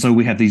there? And so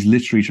we have these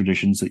literary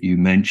traditions that you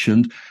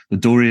mentioned. The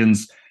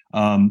Dorians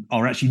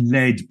are actually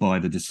led by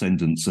the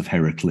descendants of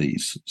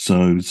Heracles.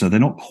 So they're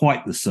not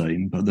quite the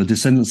same, but the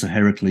descendants of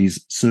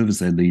Heracles serve as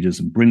their leaders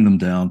and bring them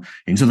down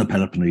into the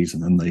Peloponnese,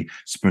 and then they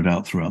spread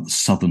out throughout the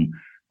southern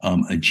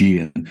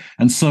Aegean.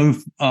 And so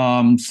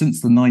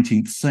since the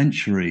 19th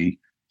century,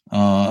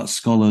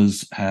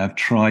 scholars have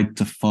tried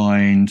to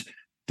find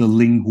the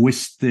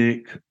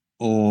linguistic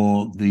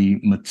or the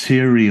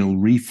material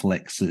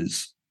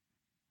reflexes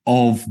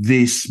of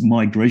this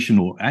migration,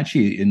 or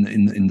actually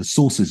in the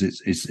sources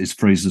it's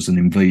phrased as an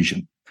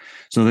invasion.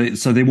 So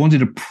they wanted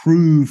to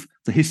prove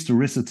the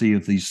historicity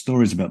of these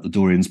stories about the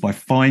Dorians by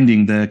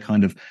finding their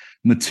kind of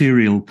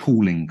material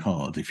calling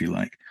card, if you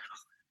like.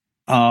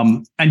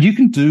 And you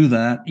can do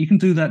that. You can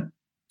do that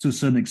to a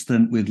certain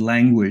extent with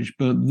language,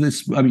 but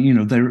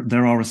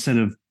there are a set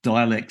of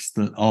dialects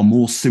that are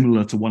more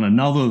similar to one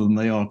another than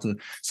they are to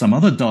some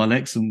other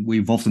dialects, and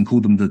we've often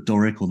called them the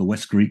Doric or the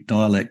West Greek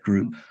dialect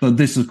group. But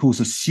this, of course,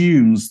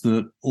 assumes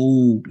that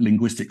all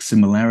linguistic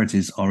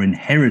similarities are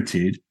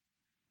inherited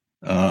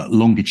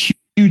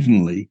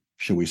longitudinally,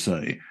 shall we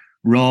say,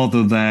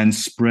 rather than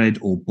spread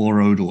or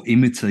borrowed or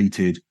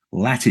imitated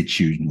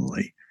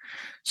latitudinally.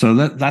 So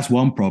that's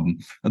one problem.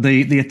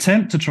 The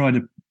attempt to try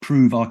to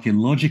prove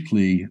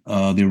archaeologically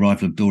the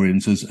arrival of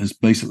Dorians has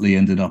basically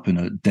ended up in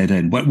a dead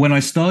end. When I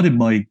started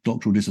my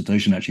doctoral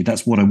dissertation, actually,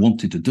 that's what I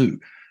wanted to do.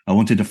 I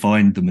wanted to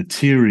find the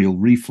material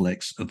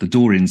reflex of the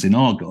Dorians in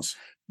Argos.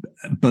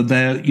 But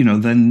there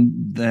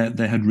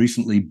had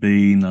recently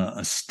been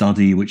a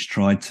study which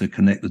tried to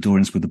connect the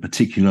Dorians with a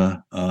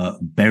particular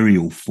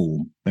burial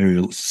form,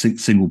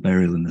 single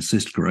burial in the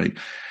cyst grave.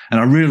 And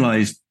I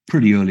realized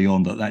pretty early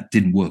on that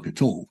didn't work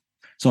at all.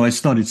 So I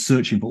started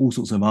searching for all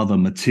sorts of other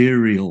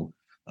material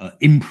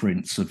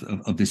imprints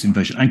of this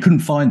invasion and couldn't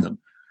find them.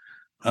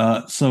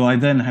 So I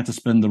then had to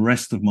spend the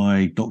rest of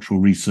my doctoral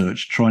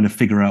research trying to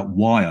figure out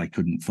why I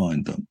couldn't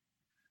find them.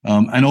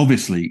 And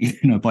obviously,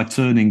 by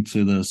turning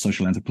to the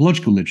social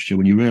anthropological literature,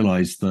 when you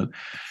realize that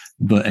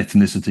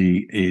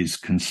ethnicity is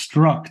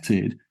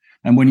constructed,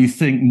 and when you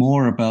think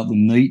more about the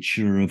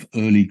nature of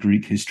early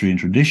Greek history and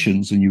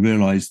traditions, and you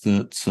realize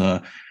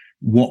that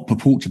what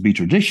purport to be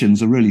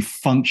traditions are really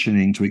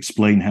functioning to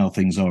explain how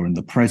things are in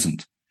the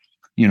present.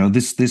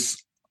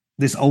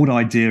 This old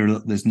idea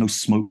that there's no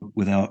smoke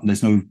without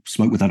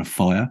a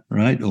fire,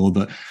 right? Or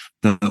that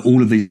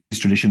all of these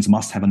traditions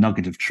must have a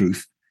nugget of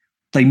truth.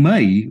 They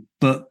may,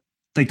 but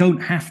they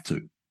don't have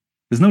to.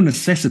 There's no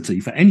necessity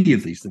for any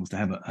of these things to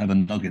have a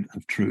nugget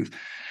of truth.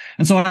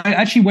 And so I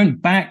actually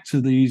went back to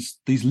these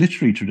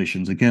literary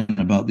traditions again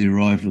about the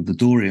arrival of the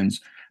Dorians.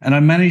 And I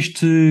managed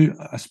to,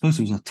 I suppose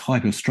it was a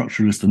type of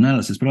structuralist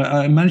analysis, but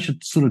I managed to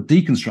sort of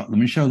deconstruct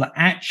them and show that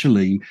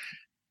actually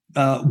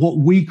what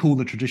we call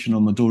the tradition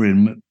on the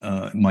Dorian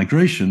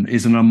migration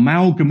is an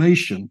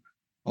amalgamation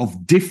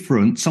of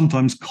different,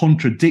 sometimes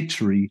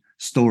contradictory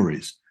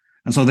stories.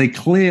 And so they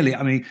clearly,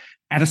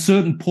 at a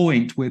certain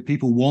point where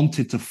people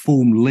wanted to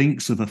form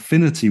links of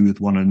affinity with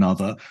one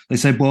another, they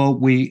said, well,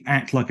 we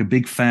act like a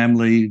big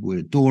family,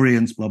 we're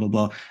Dorians, blah, blah,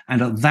 blah.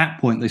 And at that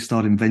point, they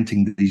start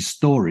inventing these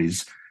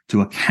stories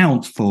to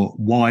account for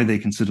why they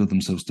consider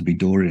themselves to be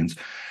Dorians.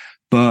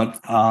 But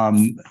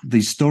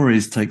these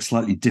stories take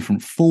slightly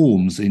different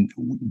forms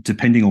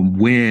depending on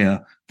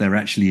where they're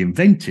actually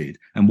invented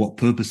and what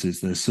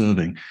purposes they're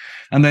serving.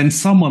 And then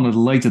someone at a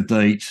later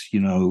date,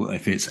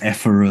 if it's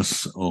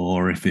Ephorus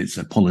or if it's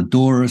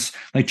Apollodorus,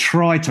 they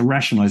try to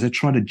rationalize, they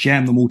try to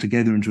jam them all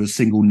together into a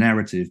single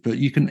narrative. But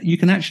you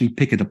can actually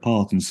pick it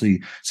apart and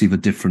see the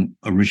different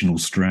original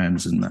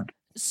strands in that.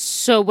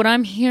 So what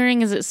I'm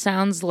hearing is it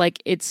sounds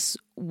like it's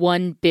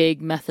one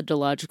big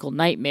methodological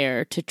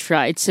nightmare to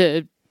try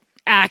to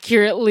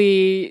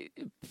accurately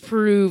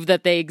prove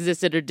that they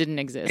existed or didn't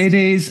exist. It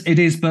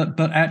is, but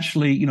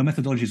actually,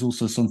 methodology is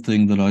also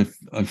something that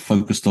I've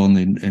focused on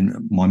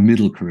in my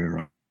middle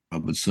career, I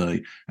would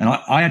say, and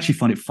I actually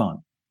find it fun.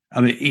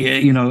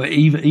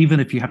 Even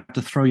if you have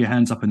to throw your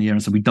hands up in the air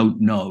and say we don't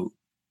know,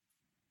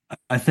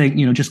 I think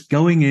just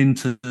going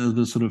into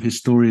the sort of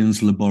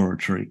historian's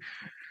laboratory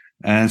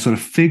and sort of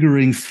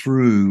figuring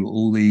through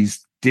all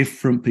these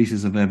different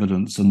pieces of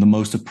evidence and the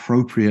most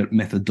appropriate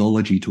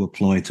methodology to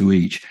apply to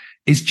each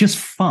is just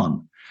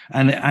fun.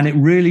 And it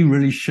really,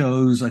 really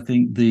shows, I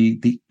think,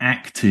 the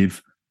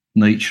active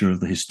nature of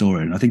the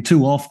historian. I think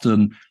too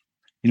often,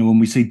 when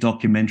we see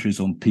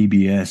documentaries on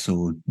PBS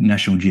or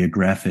National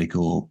Geographic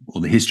or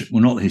the History,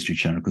 well, not the History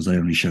Channel because they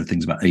only show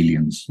things about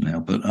aliens now,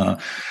 but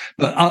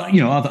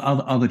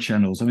other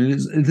channels.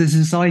 There's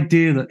this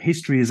idea that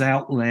history is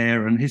out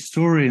there and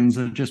historians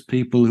are just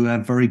people who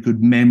have very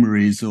good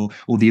memories or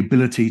the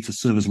ability to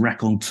serve as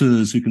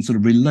raconteurs who can sort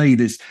of relay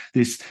this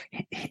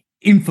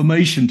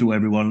information to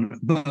everyone,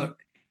 but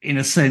in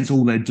a sense,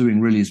 all they're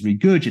doing really is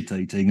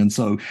regurgitating. And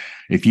so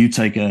if you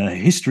take a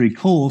history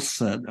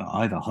course at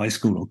either high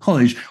school or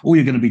college, all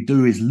you're going to be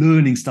doing is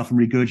learning stuff and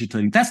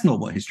regurgitating. That's not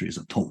what history is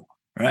at all,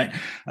 right?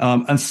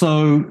 And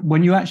so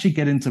when you actually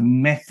get into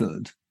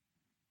method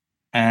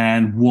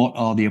and what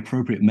are the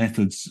appropriate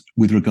methods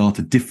with regard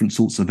to different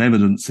sorts of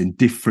evidence in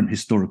different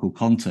historical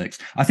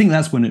contexts, I think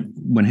that's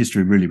when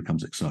history really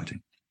becomes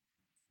exciting.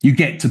 You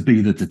get to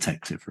be the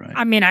detective, right?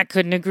 I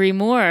couldn't agree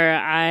more.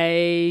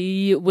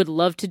 I would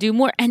love to do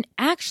more. And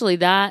actually,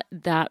 that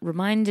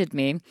reminded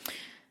me,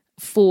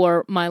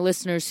 for my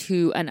listeners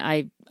who, and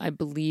I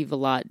believe a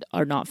lot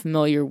are not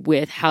familiar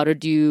with how to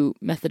do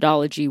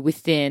methodology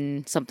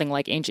within something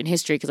like ancient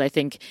history, because I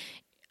think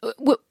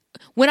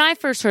when I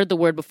first heard the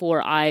word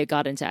before I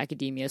got into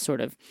academia,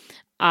 sort of,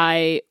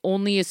 I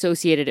only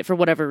associated it for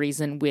whatever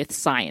reason with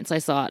science. I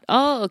thought,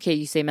 oh, okay,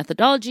 you say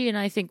methodology, and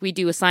I think we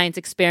do a science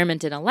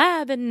experiment in a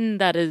lab, and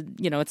that is,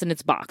 it's in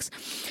its box.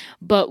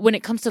 But when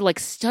it comes to like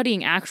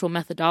studying actual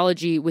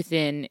methodology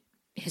within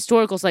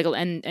historical cycle,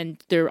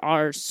 and there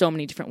are so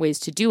many different ways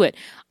to do it,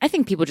 I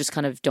think people just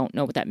kind of don't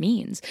know what that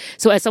means.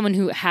 So as someone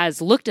who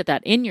has looked at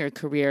that in your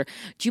career,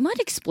 do you mind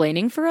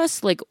explaining for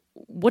us, like,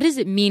 what does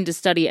it mean to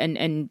study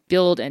and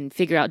build and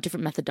figure out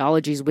different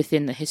methodologies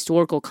within the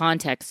historical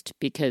context?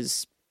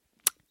 Because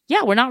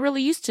we're not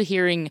really used to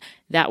hearing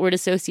that word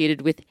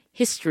associated with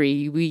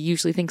history. We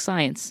usually think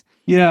science.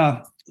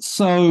 Yeah.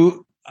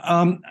 So,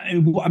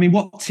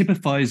 what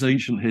typifies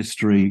ancient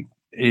history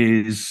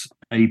is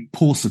a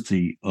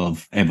paucity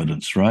of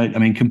evidence, right? I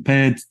mean,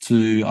 compared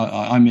to,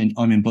 I'm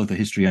in both a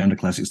history and a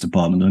classics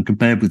department, and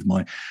compared with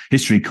my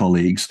history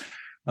colleagues,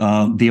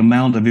 the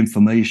amount of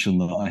information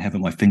that I have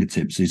at my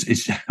fingertips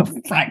is a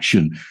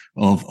fraction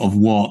of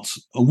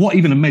what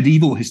even a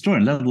medieval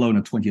historian, let alone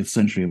a 20th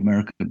century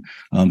American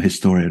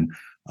historian,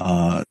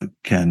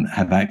 can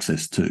have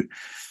access to.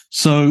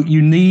 So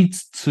you need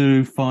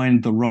to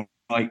find the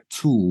right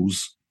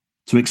tools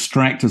to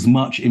extract as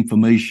much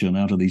information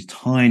out of these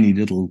tiny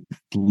little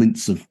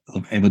glints of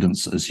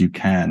evidence as you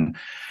can.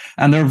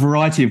 And there are a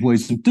variety of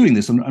ways of doing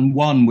this. And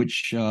one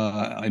which,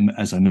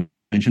 as I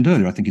mentioned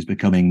earlier, I think is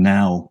becoming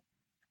now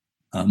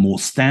more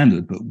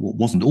standard, but what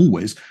wasn't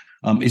always,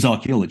 is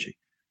archaeology,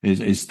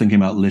 is thinking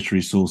about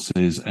literary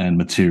sources and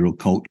material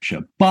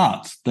culture.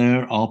 But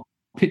there are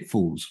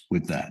pitfalls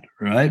with that,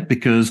 right?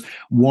 Because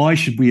why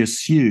should we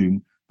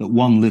assume that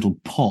one little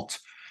pot,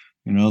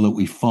 that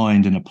we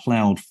find in a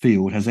plowed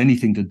field has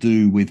anything to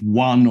do with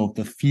one of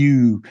the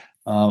few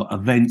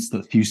events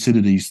that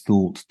Thucydides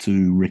thought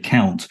to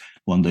recount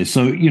one day?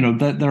 So,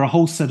 there are a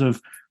whole set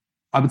of,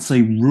 I would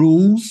say,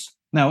 rules.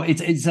 Now,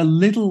 it's a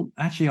little,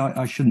 actually,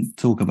 I shouldn't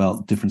talk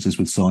about differences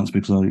with science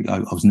because I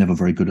was never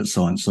very good at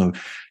science. So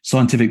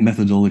scientific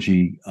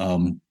methodology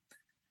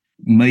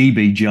may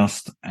be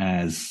just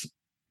as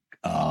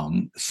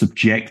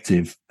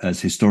subjective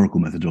as historical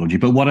methodology.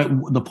 But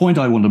the point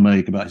I want to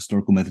make about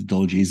historical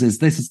methodology is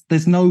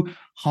there's no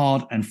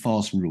hard and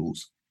fast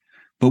rules.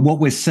 But what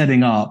we're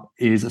setting up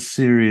is a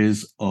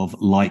series of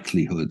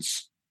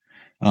likelihoods,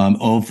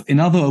 in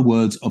other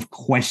words, of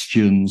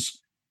questions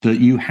that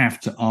you have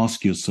to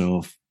ask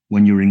yourself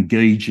when you're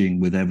engaging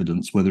with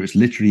evidence, whether it's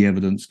literary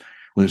evidence,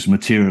 whether it's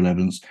material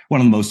evidence.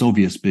 One of the most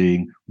obvious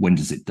being, when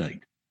does it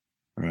date?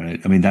 Right?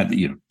 I mean, that,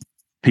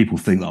 people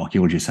think that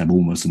archaeologists have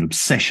almost an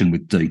obsession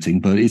with dating,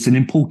 but it's an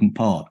important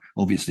part,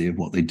 obviously, of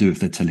what they do if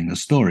they're telling a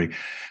story.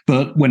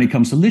 But when it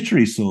comes to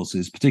literary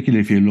sources, particularly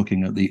if you're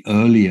looking at the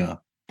earlier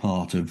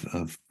part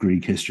of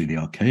Greek history, the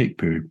Archaic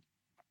period,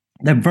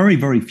 there are very,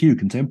 very few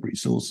contemporary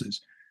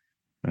sources.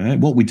 Right?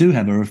 What we do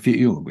have are a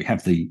few. We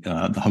have the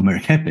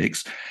Homeric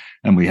epics,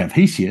 and we have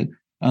Hesiod,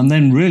 and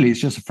then really it's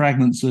just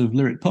fragments of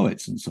lyric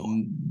poets and so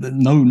on.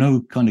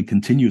 No kind of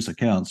continuous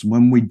accounts.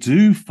 When we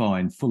do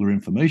find fuller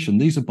information,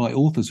 these are by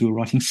authors who are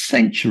writing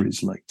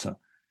centuries later.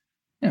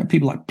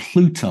 People like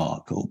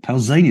Plutarch or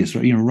Pausanias,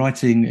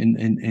 writing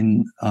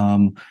in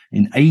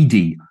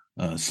AD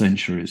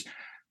centuries.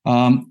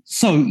 So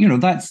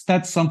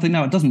that's something.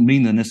 Now, it doesn't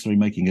mean they're necessarily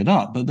making it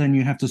up, but then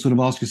you have to sort of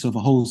ask yourself a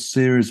whole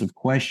series of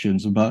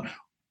questions about,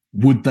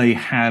 would they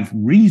have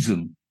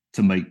reason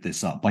to make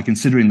this up by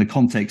considering the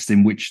context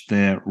in which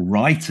they're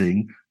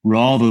writing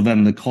rather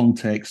than the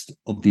context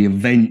of the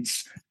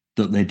events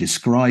that they're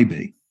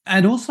describing?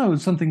 And also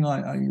something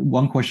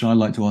one question I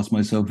like to ask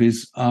myself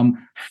is,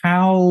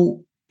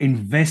 how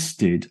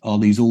invested are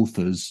these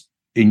authors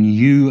in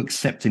you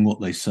accepting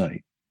what they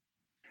say?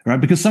 Right?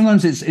 Because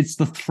sometimes it's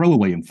the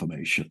throwaway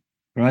information,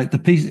 right?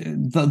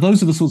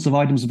 Those are the sorts of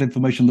items of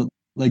information that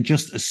they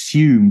just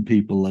assume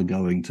people are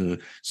going to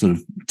sort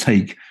of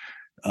take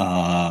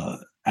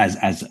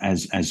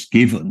as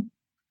given,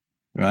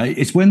 right?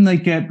 It's when they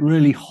get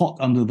really hot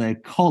under their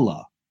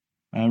collar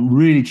and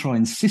really try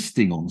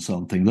insisting on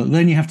something that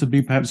then you have to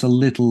be perhaps a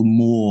little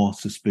more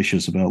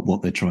suspicious about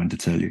what they're trying to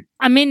tell you.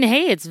 I mean,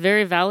 hey, it's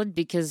very valid,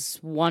 because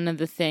one of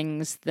the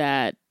things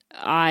that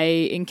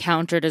I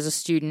encountered as a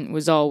student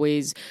was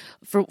always,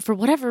 for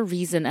whatever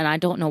reason, and I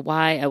don't know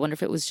why, I wonder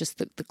if it was just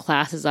the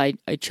classes I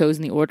chose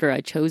in the order I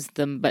chose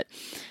them, but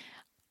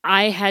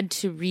I had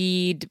to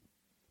read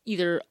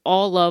either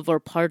all of or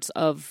parts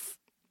of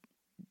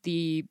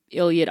the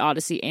Iliad,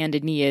 Odyssey, and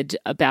Aeneid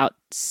about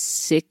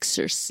 6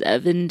 or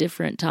 7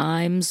 different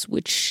times,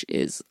 which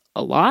is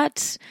a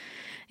lot.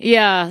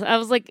 Yeah, I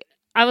was like,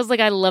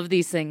 I love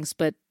these things,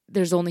 but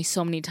there's only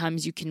so many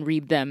times you can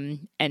read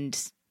them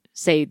and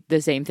say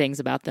the same things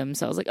about them.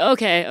 So I was like,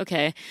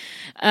 okay.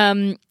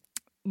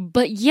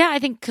 But yeah, I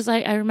think because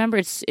I remember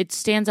it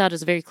stands out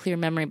as a very clear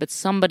memory, but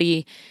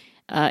somebody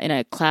in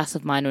a class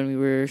of mine when we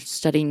were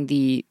studying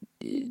the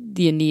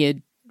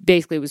Aeneid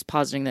basically was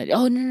positing that,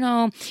 oh,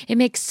 no, it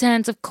makes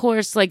sense, of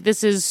course, like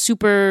this is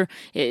super,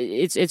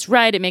 it's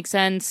right, it makes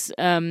sense.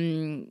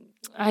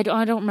 I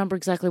don't remember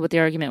exactly what the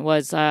argument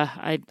was.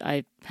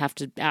 I have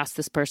to ask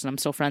this person. I'm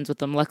still friends with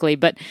them, luckily.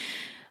 But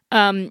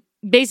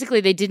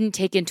basically, they didn't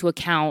take into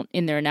account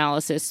in their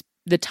analysis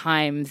the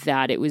time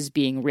that it was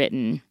being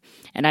written.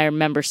 And I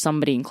remember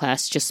somebody in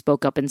class just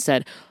spoke up and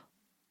said,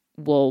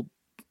 well,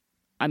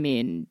 I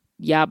mean,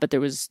 yeah, but there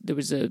was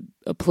a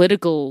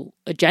political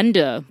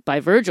agenda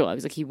by Virgil. I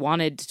was like, he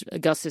wanted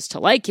Augustus to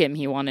like him.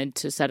 He wanted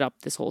to set up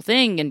this whole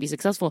thing and be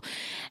successful.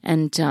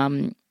 And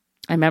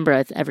I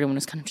remember everyone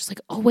was kind of just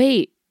like, oh,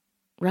 wait,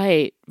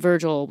 right.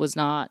 Virgil was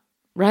not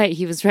right.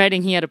 He was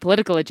writing, he had a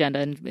political agenda,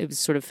 and it was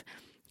sort of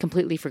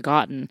completely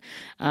forgotten.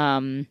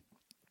 And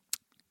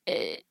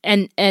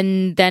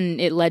then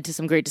it led to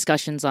some great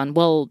discussions on,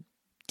 well,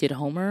 did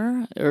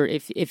Homer, or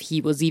if he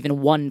was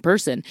even one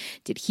person,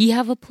 did he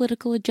have a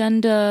political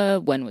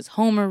agenda? When was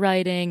Homer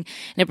writing?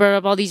 And it brought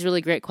up all these really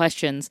great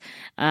questions.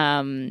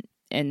 And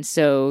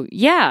so,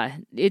 yeah,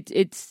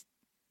 it's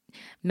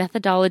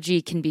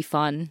methodology can be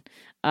fun.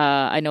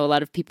 I know a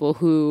lot of people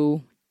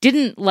who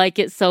didn't like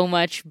it so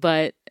much,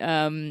 but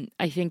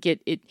I think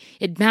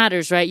it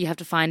matters, right? You have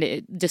to find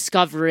it,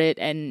 discover it,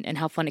 and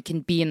how fun it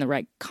can be in the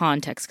right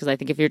context. Because I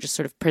think if you're just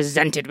sort of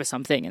presented with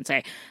something and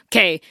say,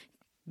 okay,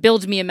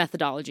 build me a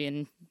methodology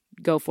and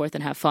go forth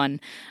and have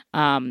fun,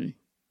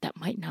 that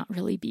might not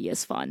really be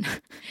as fun.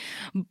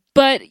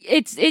 But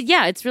it's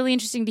really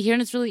interesting to hear,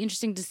 and it's really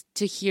interesting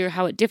to hear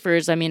how it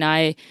differs. I mean,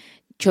 I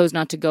chose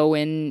not to go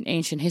in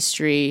ancient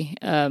history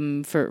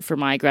for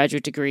my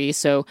graduate degree,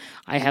 so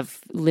I have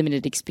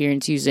limited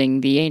experience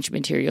using the ancient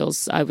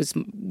materials. I was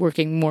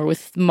working more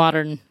with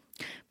modern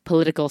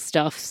political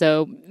stuff,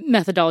 so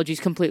methodology is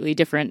completely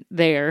different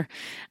there.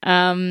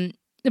 But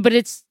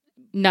it's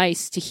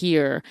nice to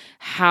hear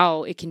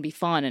how it can be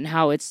fun and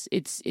how it's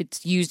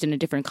used in a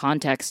different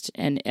context,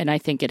 and I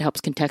think it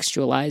helps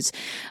contextualize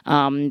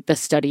the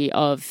study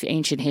of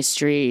ancient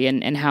history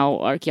and how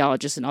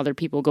archaeologists and other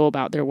people go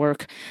about their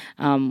work,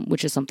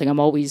 which is something I'm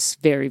always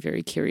very,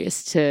 very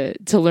curious to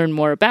learn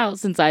more about,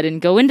 since I didn't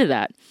go into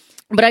that.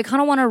 But I kind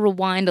of want to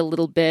rewind a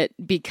little bit,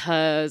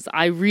 because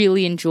I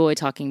really enjoy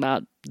talking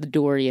about the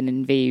Dorian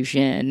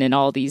invasion and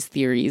all these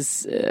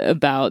theories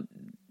about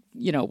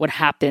what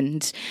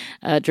happened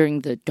during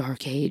the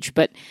Dark Age.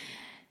 But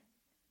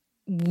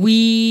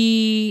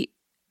we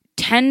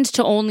tend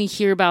to only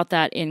hear about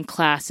that in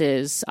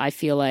classes, I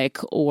feel like,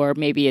 or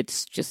maybe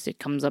it's just it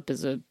comes up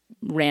as a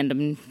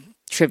random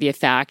trivia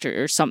fact,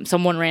 or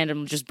someone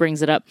random just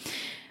brings it up.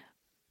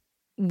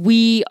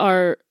 We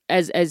are,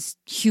 as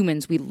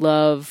humans, we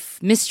love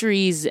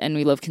mysteries and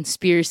we love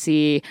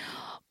conspiracy.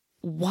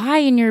 Why,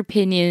 in your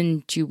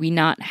opinion, do we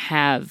not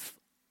have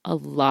a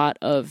lot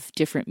of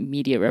different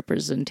media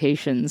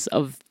representations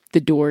of the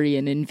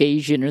Dorian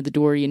invasion or the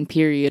Dorian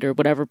period, or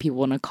whatever people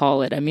want to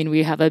call it? I mean,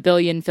 we have a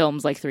billion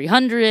films like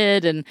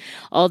 300 and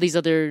all these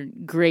other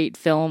great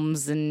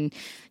films and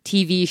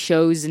TV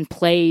shows and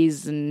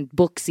plays and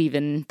books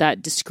even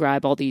that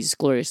describe all these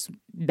glorious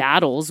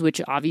battles,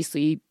 which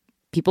obviously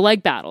people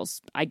like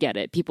battles. I get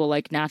it. People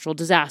like natural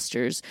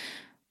disasters.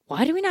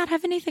 Why do we not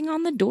have anything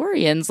on the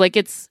Dorians? Like,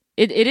 it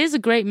is a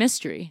great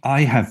mystery.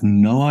 I have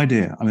no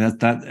idea. I mean,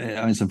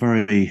 it's a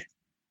very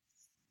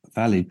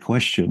valid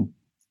question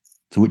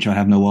to which I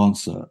have no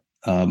answer,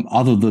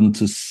 other than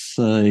to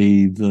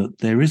say that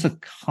there is a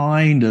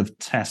kind of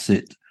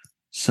tacit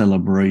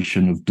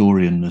celebration of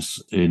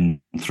Dorianness in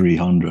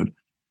 300,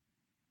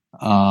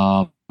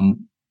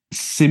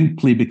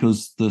 simply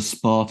because the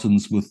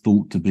Spartans were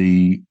thought to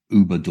be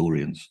uber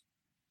Dorians.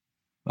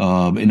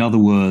 In other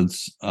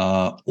words,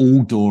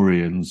 all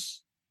Dorians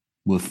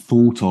were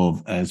thought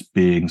of as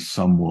being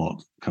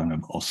somewhat kind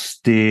of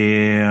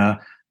austere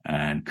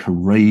and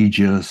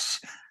courageous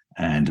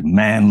and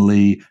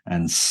manly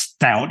and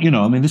stout.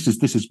 I mean, this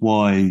is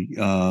why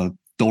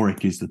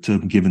Doric is the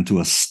term given to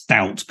a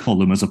stout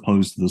column as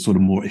opposed to the sort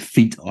of more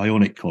effete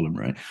Ionic column,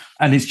 right?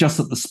 And it's just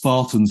that the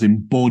Spartans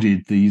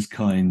embodied these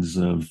kinds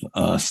of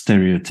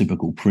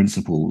stereotypical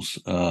principles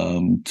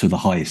to the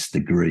highest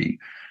degree.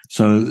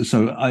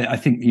 So I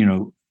think,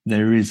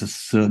 there is a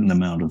certain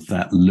amount of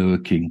that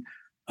lurking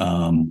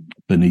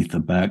beneath the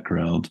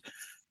background.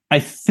 I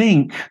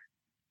think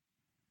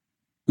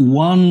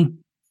one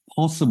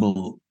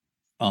possible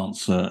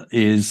answer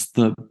is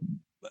that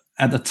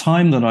at the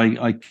time that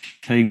I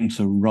came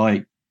to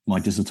write my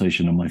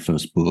dissertation on my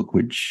first book,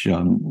 which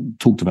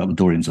talked about the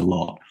Dorians a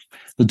lot,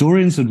 the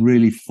Dorians had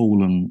really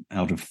fallen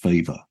out of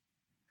favor.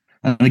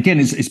 And again,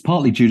 it's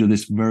partly due to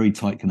this very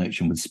tight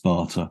connection with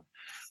Sparta.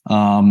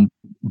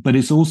 But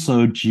it's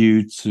also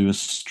due to a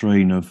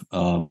strain of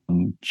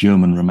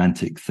German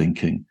romantic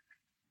thinking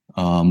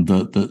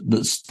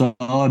that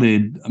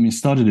started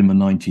in the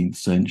 19th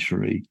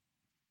century,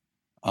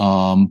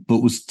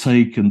 but was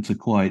taken to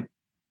quite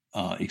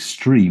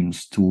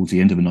extremes towards the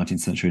end of the 19th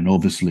century, and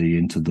obviously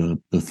into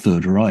the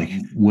Third Reich,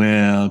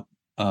 where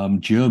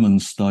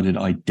Germans started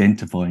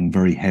identifying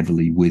very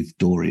heavily with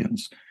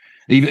Dorians,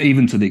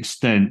 even to the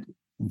extent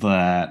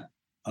that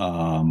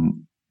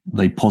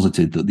they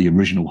posited that the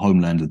original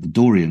homeland of the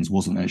Dorians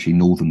wasn't actually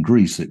northern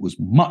Greece. It was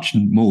much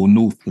more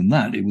north than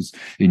that. It was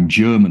in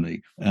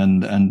Germany.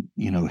 And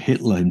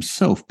Hitler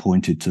himself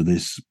pointed to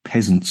this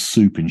peasant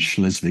soup in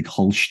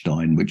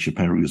Schleswig-Holstein, which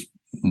apparently was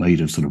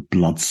made of sort of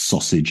blood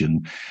sausage,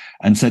 and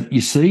said,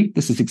 you see,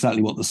 this is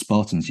exactly what the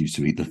Spartans used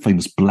to eat, the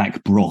famous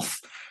black broth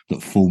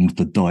that formed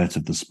the diet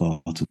of the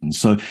Spartans.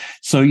 So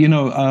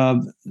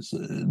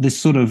this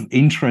sort of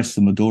interest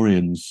in the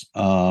Dorians,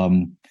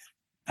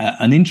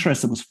 an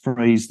interest that was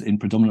phrased in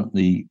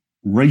predominantly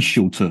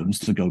racial terms,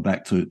 to go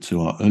back to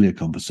our earlier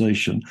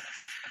conversation,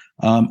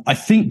 I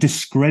think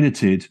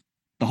discredited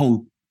the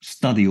whole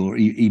study or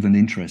even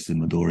interest in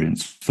the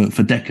Dorians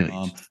for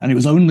decades. And it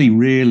was only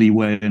really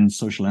when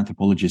social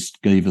anthropologists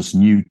gave us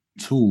new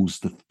tools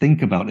to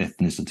think about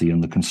ethnicity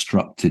and the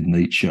constructed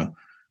nature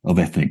of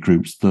ethnic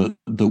groups that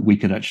we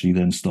could actually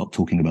then start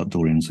talking about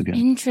Dorians again.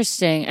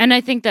 Interesting. And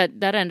I think that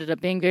ended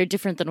up being very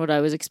different than what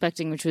I was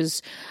expecting, which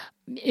was,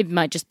 it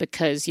might just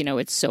because,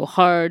 it's so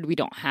hard. We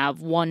don't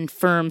have one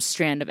firm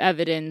strand of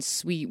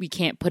evidence. We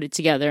can't put it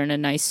together in a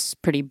nice,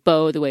 pretty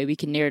bow the way we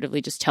can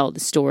narratively just tell the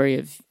story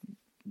of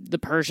the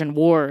Persian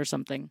War or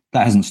something.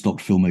 That hasn't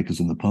stopped filmmakers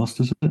in the past,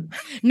 has it?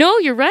 No,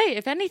 you're right.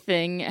 If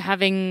anything,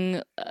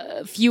 having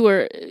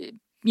fewer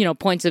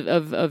points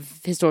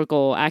of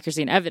historical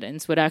accuracy and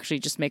evidence would actually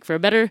just make for a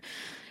better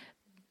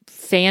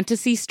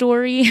fantasy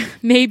story,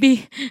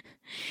 maybe.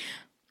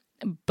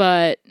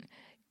 And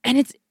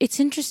it's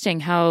interesting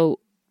how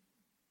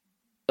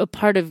a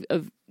part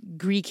of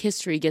Greek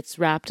history gets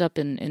wrapped up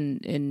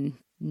in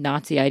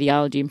Nazi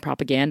ideology and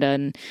propaganda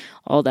and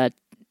all that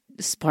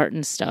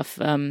Spartan stuff.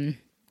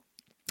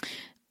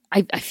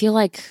 I feel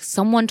like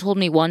someone told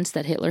me once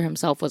that Hitler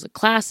himself was a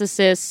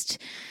classicist.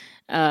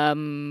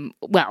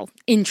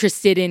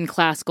 Interested in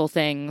classical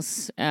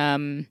things.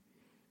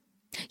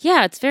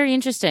 It's very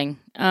interesting.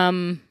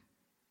 I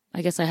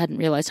guess I hadn't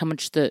realized how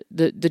much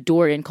the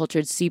Dorian culture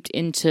had seeped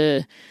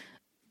into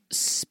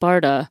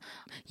Sparta.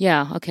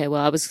 Yeah, okay,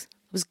 well, I was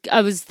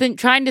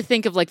trying to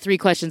think of like three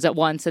questions at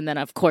once, and then,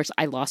 of course,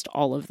 I lost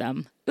all of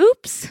them.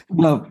 Oops.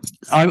 Well,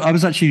 I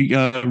was actually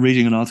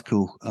reading an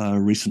article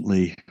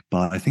recently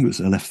by, I think it was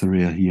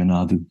Eleftheria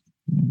Ioannidou,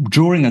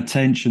 drawing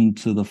attention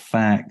to the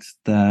fact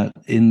that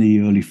in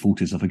the early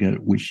 40s, I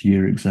forget which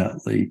year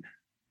exactly,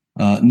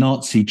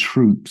 Nazi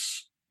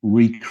troops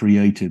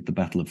recreated the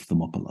Battle of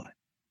Thermopylae.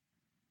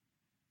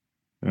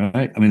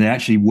 Right? I mean, they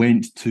actually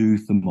went to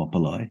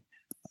Thermopylae,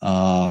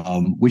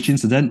 which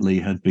incidentally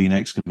had been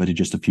excavated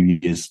just a few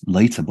years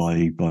later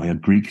by a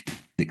Greek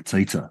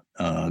dictator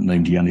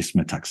named Yanis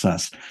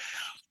Metaxas.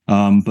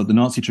 But the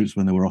Nazi troops,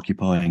 when they were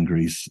occupying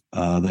Greece,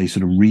 they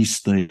sort of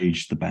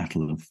restaged the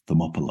Battle of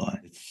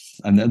Thermopylae.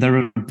 And there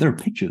are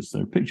pictures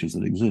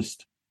that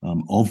exist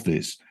of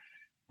this.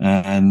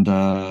 And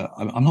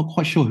I'm not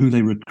quite sure who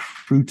they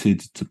recruited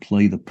to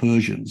play the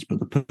Persians, but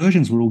the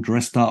Persians were all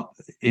dressed up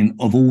in,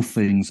 of all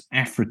things,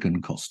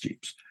 African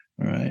costumes.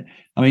 All right.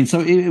 I mean,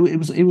 so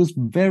it was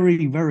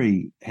very,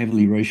 very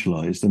heavily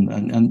racialized,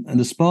 and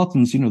the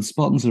Spartans, the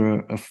Spartans are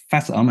a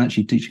I'm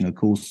actually teaching a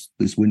course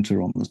this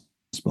winter on the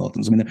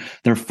Spartans. I mean,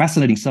 they're a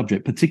fascinating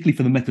subject, particularly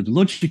from the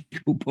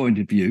methodological point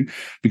of view,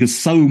 because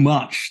so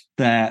much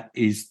that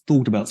is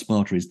thought about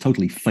Sparta is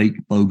totally fake,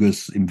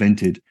 bogus,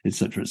 invented,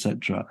 etc.,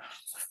 etc.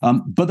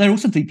 But they're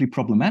also deeply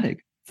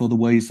problematic for the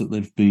ways that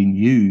they've been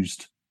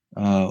used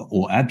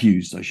or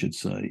abused, I should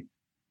say,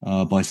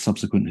 by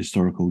subsequent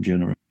historical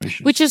generations.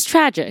 Which is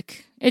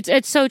tragic.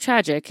 It's so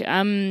tragic.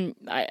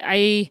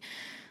 It's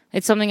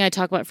something I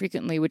talk about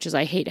frequently, which is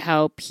I hate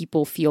how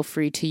people feel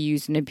free to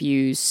use and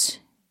abuse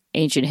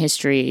ancient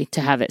history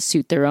to have it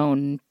suit their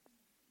own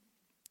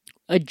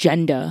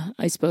agenda,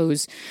 I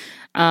suppose.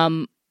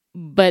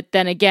 But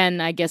then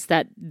again, I guess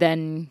that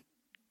then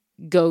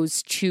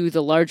goes to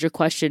the larger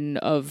question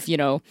of,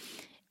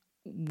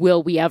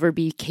 will we ever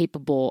be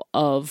capable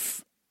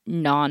of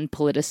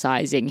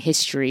non-politicizing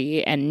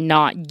history and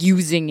not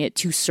using it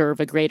to serve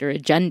a greater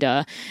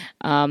agenda?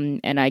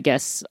 And I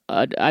guess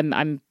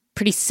I'm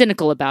pretty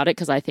cynical about it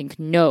because I think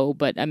no,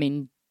 but I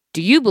mean,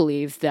 do you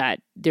believe that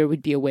there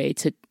would be a way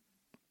to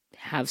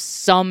have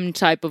some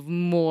type of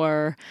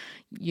more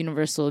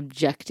universal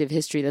objective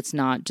history that's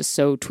not just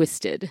so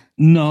twisted?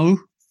 No.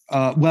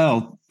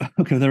 Well,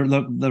 okay, there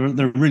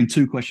are really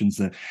two questions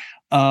there.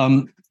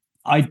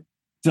 I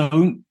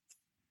don't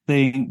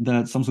think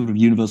that some sort of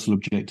universal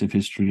objective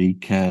history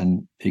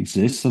can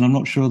exist, and I'm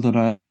not sure that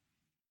I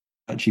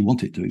actually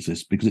want it to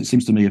exist, because it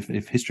seems to me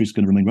if history is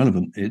going to remain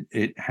relevant,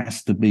 it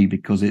has to be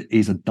because it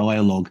is a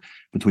dialogue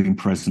between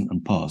present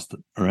and past.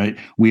 All right,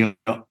 we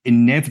are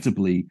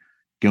inevitably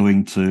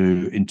going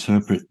to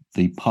interpret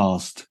the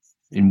past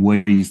in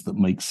ways that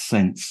make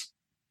sense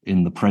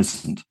in the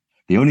present.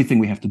 The only thing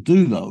we have to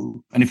do,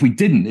 though, and if we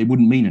didn't, it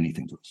wouldn't mean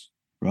anything to us,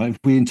 right? If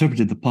we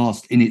interpreted the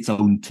past in its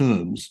own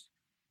terms,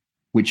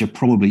 which are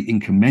probably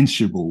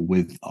incommensurable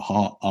with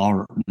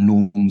our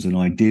norms and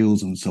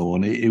ideals and so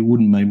on, it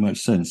wouldn't make much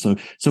sense.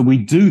 So we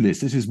do this.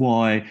 This is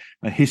why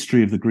a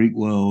history of the Greek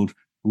world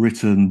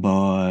written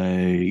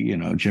by,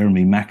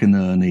 Jeremy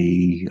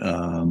McInerney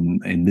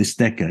in this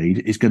decade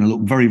is going to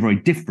look very, very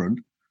different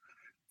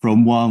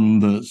from one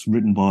that's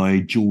written by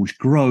George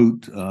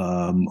Grote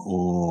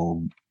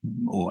or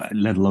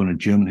let alone a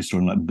German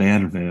historian like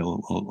Berve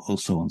or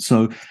so on.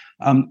 So,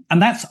 and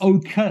that's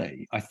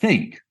okay, I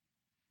think,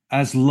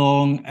 as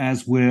long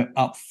as we're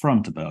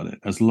upfront about it,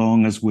 as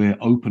long as we're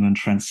open and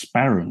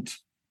transparent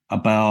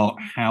about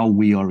how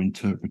we are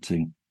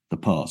interpreting the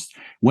past.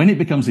 When it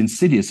becomes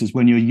insidious is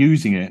when you're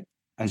using it,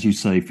 as you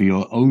say, for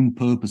your own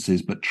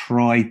purposes, but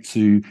try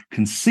to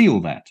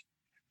conceal that,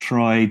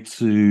 try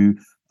to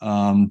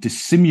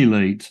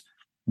dissimulate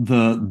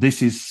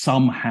this is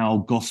somehow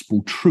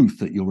gospel truth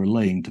that you're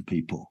relaying to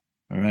people.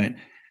 All right.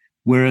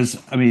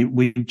 Whereas, I mean,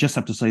 we just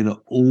have to say that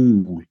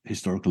all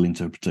historical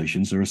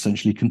interpretations are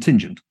essentially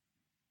contingent.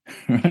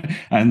 Right?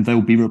 And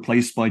they'll be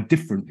replaced by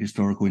different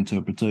historical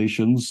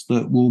interpretations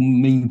that will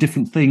mean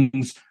different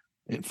things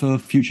for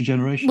future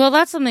generations. Well,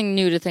 that's something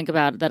new to think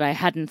about that I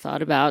hadn't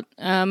thought about.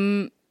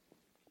 But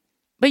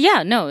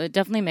yeah, no, it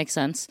definitely makes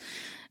sense.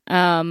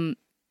 So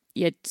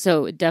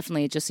it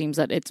just seems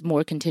that it's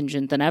more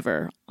contingent than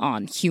ever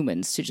on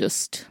humans to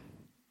just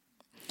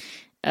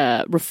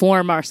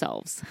reform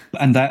ourselves.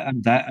 And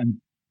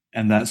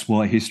that's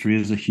why history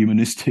is a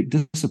humanistic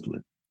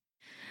discipline.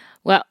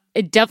 Well,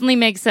 it definitely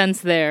makes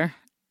sense there.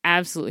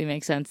 Absolutely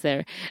makes sense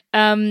there.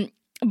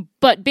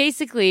 But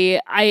basically,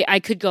 I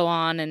could go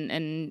on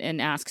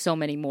and ask so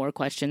many more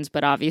questions,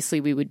 but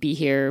obviously we would be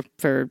here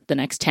for the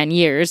next 10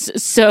 years.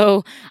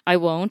 So I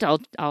won't.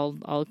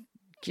 I'll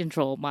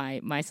control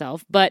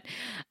myself. But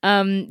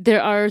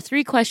there are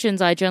 3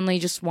 questions I generally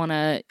just want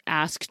to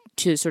ask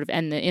to sort of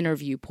end the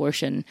interview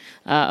portion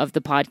of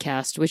the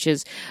podcast, which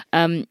is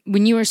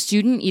when you were a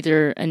student,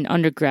 either an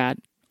undergrad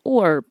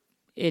or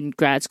in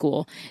grad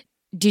school,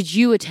 did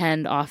you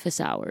attend office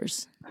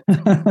hours?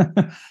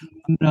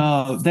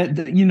 No,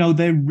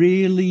 there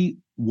really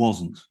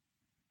wasn't.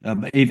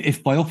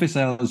 If by office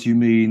hours you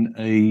mean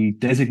a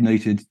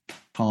designated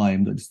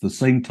time that's the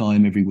same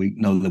time every week,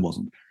 no, there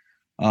wasn't.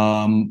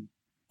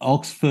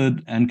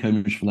 Oxford and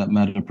Cambridge, for that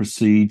matter,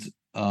 proceed.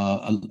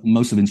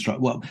 Most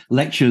of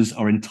lectures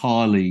are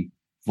entirely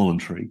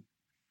voluntary,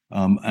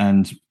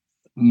 and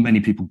many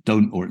people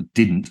don't, or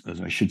didn't,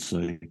 as I should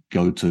say,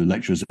 go to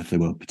lectures if they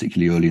were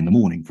particularly early in the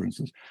morning, for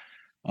instance.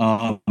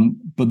 But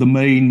the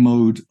main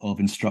mode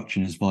of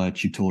instruction is via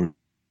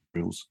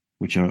tutorials,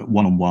 which are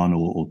one-on-one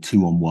or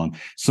two-on-one.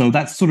 So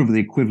that's sort of the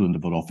equivalent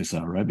of an office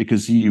hour, right?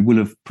 Because you will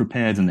have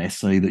prepared an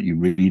essay that you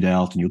read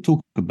out and you'll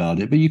talk about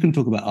it, but you can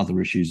talk about other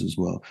issues as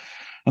well.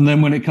 And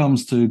then when it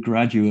comes to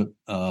graduate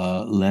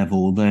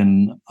level,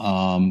 then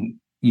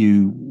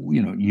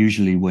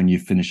usually when you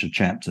finish a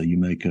chapter, you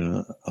make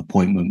an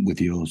appointment with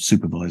your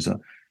supervisor.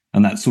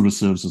 And that sort of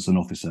serves as an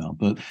office hour.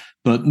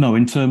 But no,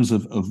 in terms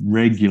of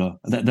regular,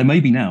 there may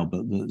be now,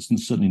 but it's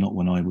certainly not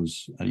when I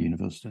was at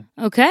university.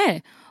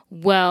 Okay.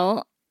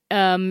 Well,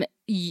 and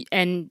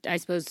I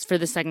suppose for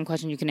the second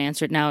question, you can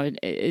answer it now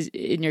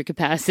in your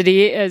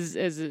capacity as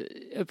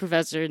a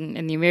professor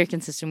in the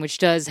American system, which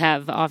does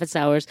have office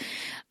hours.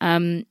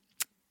 Do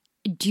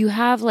you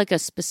have like a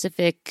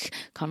specific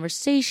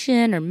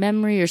conversation or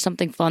memory or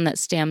something fun that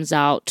stands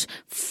out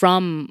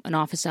from an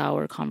office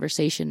hour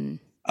conversation?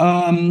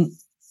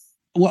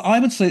 Well, I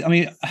would say, I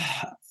mean,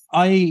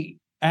 I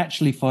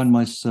actually find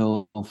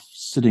myself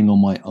sitting on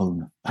my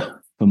own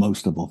for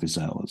most of office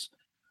hours.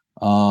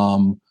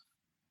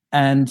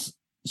 And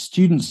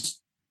students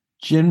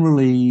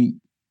generally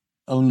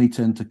only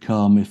tend to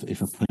come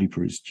if a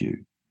paper is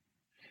due.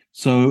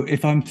 So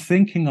if I'm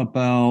thinking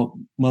about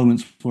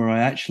moments where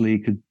I actually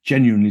could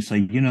genuinely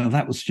say,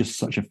 that was just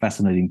such a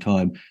fascinating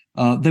time.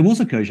 There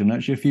was occasion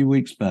actually a few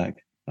weeks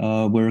back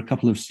where a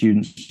couple of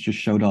students just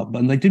showed up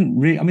and they didn't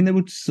really, I mean, they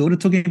were sort of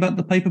talking about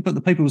the paper, but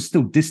the paper was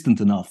still distant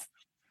enough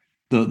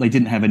that they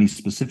didn't have any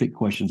specific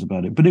questions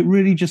about it. But it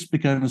really just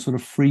became a sort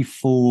of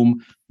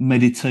free-form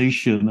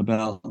meditation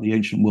about the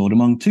ancient world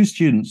among 2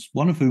 students,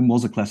 one of whom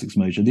was a classics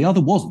major, the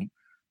other wasn't.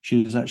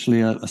 She was actually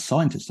a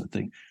scientist, I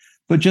think.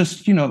 But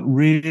just,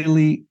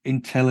 really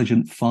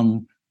intelligent,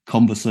 fun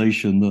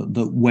conversation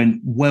that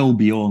went well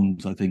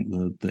beyond, I think,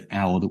 the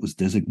hour that was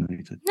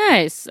designated.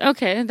 Nice.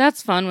 Okay,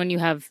 that's fun when you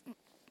have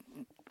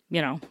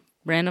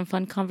random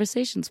fun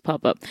conversations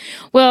pop up.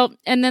 Well,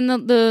 and then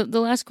the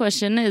last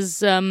question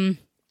is,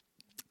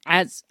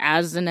 as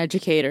an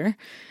educator,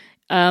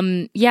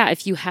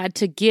 if you had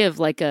to give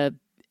like a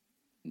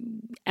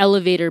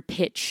elevator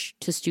pitch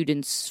to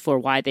students for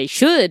why they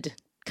should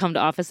come to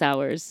office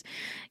hours,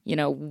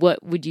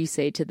 what would you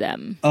say to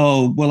them?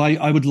 Oh, well,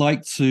 I would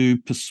like to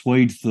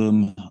persuade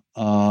them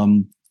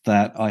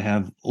that I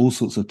have all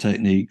sorts of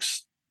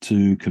techniques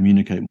to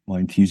communicate my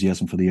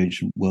enthusiasm for the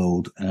ancient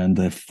world, and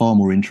they're far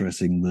more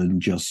interesting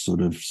than just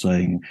sort of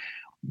saying,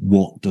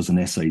 what does an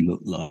essay look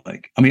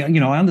like? I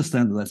mean, I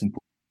understand that that's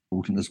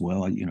important as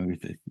well.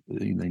 If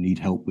they need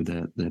help with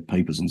their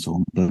papers and so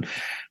on,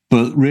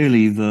 but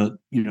really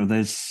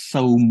there's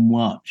so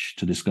much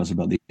to discuss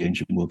about the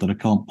ancient world that I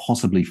can't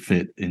possibly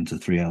fit into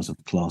 3 hours of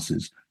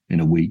classes in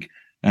a week.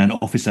 And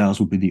office hours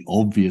would be the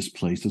obvious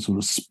place to sort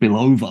of spill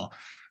over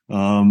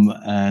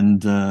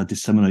and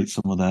disseminate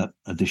some of that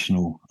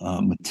additional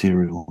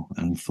material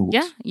and thoughts.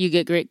 Yeah, you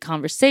get great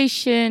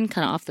conversation,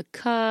 kind of off the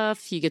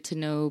cuff. You get to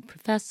know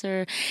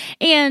professor.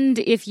 And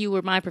if you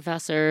were my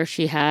professor,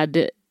 she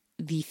had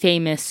the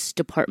famous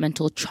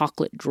departmental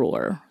chocolate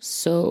drawer.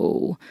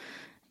 So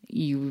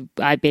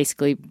I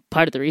basically,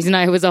 part of the reason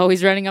I was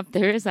always running up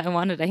there is I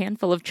wanted a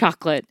handful of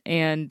chocolate.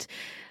 And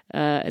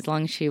as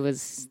long as she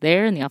was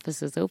there and the office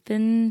was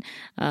open,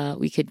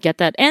 we could get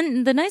that.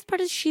 And the nice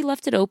part is she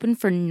left it open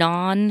for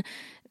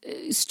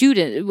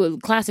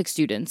classic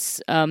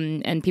students,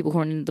 and people who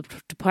are in the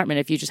department.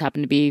 If you just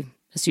happen to be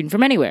a student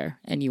from anywhere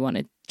and you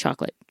wanted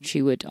chocolate,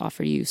 she would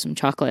offer you some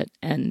chocolate.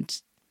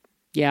 And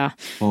yeah.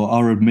 Well,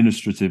 our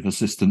administrative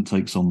assistant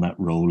takes on that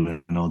role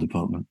in our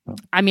department.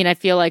 I mean, I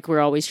feel like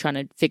we're always trying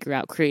to figure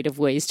out creative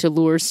ways to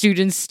lure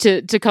students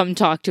to come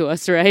talk to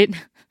us, right?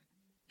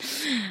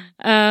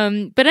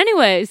 But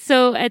anyway,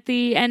 so at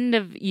the end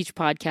of each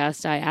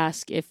podcast, I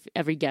ask if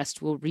every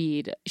guest will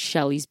read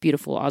Shelley's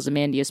beautiful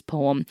Ozymandias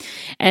poem.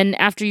 And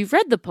after you've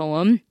read the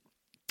poem,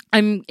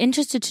 I'm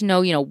interested to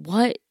know,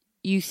 what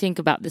you think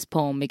about this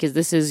poem, because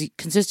this is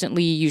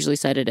consistently usually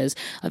cited as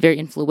a very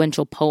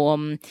influential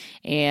poem.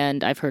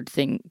 And I've heard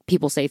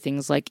people say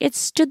things like, it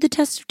stood the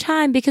test of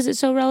time because it's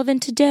so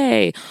relevant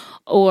today.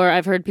 Or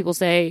I've heard people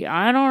say,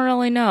 I don't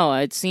really know.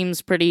 It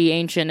seems pretty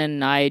ancient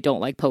and I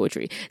don't like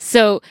poetry.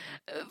 So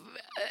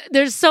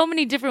there's so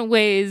many different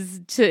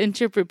ways to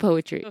interpret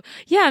poetry.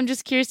 Yeah, I'm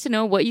just curious to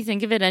know what you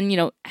think of it.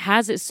 And,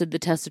 has it stood the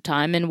test of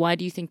time? And why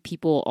do you think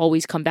people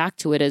always come back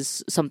to it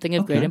as something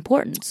of great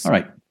importance? All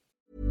right.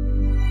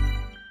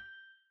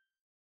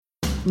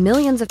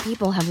 Millions of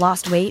people have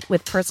lost weight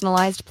with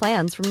personalized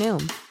plans from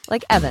Noom.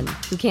 Like Evan,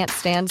 who can't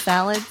stand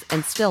salads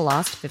and still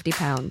lost 50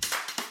 pounds.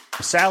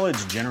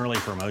 Salads generally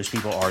for most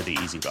people are the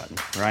easy button,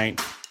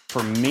 right?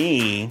 For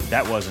me,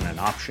 that wasn't an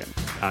option.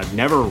 I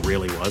never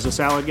really was a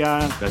salad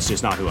guy. That's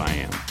just not who I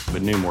am.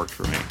 But Noom worked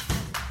for me.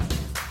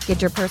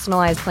 Get your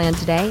personalized plan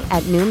today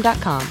at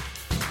Noom.com.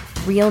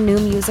 Real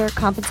Noom user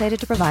compensated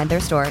to provide their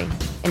story.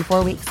 In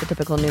 4 weeks, the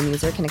typical Noom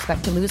user can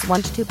expect to lose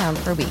 1 to 2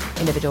 pounds per week.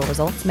 Individual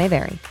results may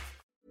vary.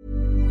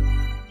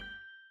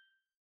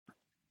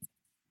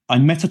 I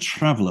met a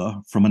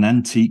traveller from an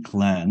antique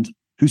land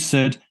who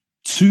said,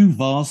 2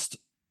 vast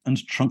and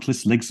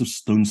trunkless legs of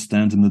stone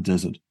stand in the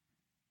desert.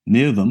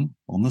 Near them,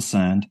 on the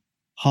sand,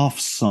 half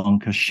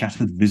sunk a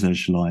shattered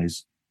visage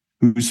lies,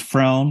 whose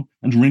frown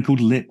and wrinkled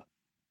lip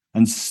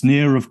and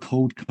sneer of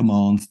cold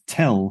command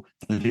tell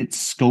that its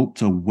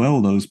sculptor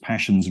well those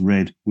passions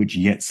read which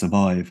yet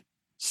survive,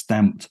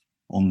 stamped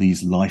on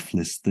these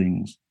lifeless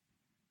things.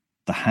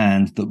 The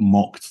hand that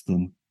mocked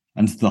them,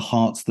 and the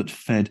hearts that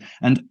fed,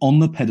 and on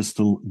the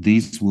pedestal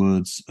these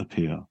words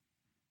appear.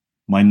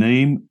 My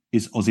name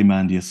is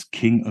Ozymandias,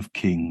 King of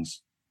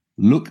Kings.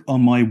 Look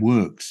on my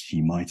works,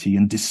 ye mighty,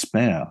 and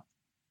despair.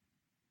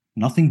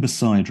 Nothing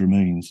beside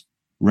remains.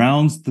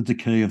 Round the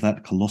decay of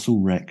that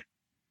colossal wreck,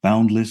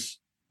 boundless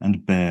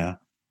and bare,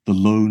 the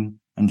lone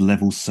and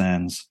level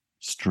sands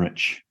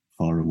stretch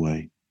far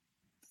away.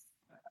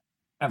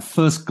 At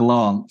first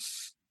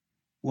glance,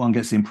 one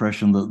gets the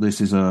impression that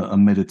this is a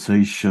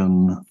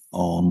meditation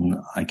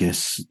on, I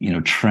guess,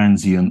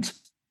 transient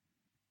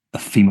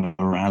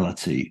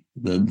ephemerality,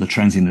 the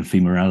transient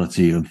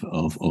ephemerality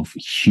of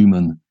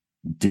human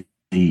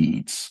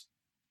deeds.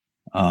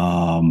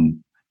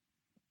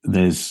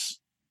 There's,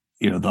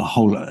 the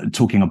whole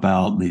talking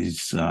about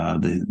these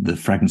the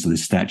fragments of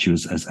this statue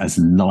as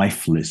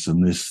lifeless,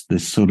 and this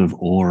sort of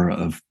aura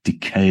of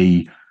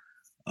decay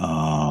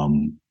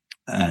and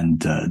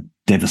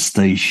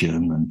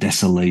devastation and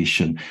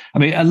desolation. I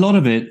mean, a lot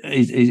of it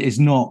is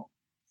not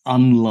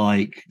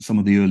unlike some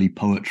of the early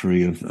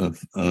poetry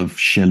of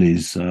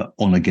Shelley's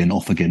on again,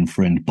 off again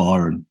friend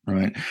Byron,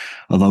 right?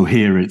 Although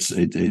here it's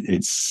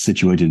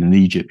situated in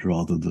Egypt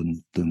rather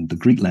than the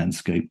Greek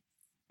landscape.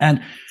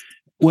 And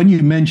when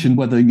you mentioned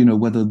whether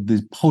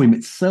the poem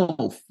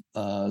itself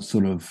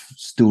sort of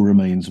still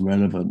remains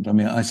relevant, I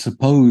mean, I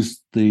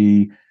suppose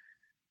the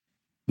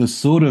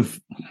sort of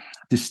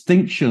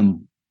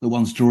distinction that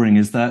one's drawing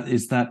is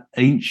that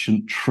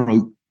ancient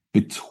trope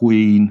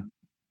between,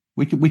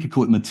 we could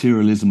call it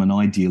materialism and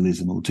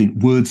idealism, or between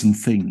words and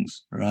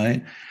things,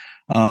 right?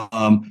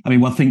 I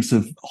mean, one thinks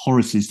of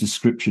Horace's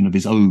description of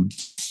his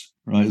odes,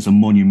 right, as a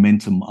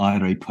monumentum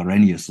aere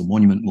perennius, a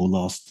monument more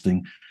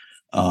lasting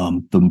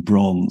than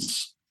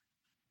bronze.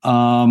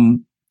 But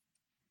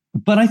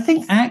I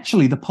think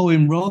actually the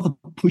poem rather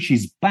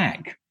pushes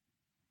back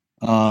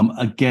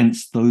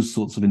against those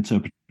sorts of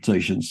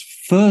interpretations.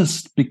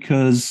 First,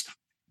 because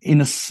in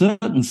a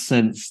certain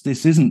sense,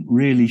 this isn't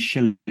really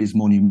Shelley's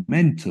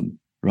monumentum,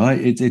 right?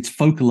 It's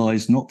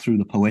focalized not through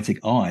the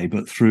poetic eye,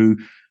 but through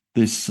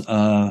this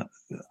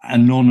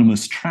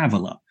anonymous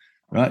traveler,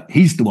 right?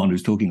 He's the one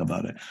who's talking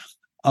about it.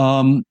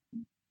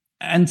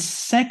 And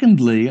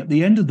secondly, at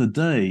the end of the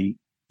day,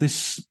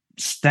 this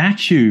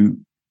statue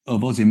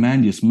of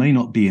Ozymandias may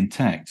not be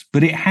intact,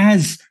 but it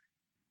has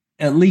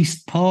at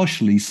least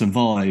partially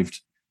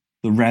survived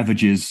the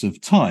ravages of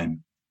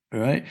time,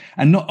 right?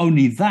 And not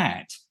only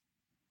that,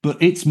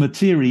 but its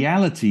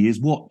materiality is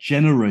what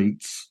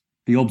generates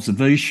the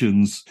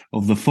observations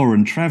of the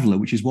foreign traveler,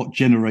 which is what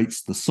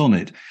generates the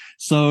sonnet.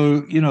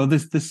 So,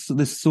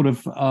 this sort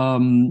of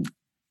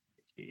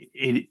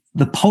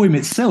the poem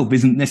itself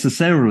isn't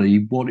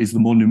necessarily what is the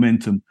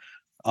monumentum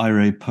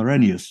aere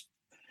perennius.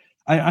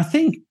 I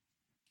think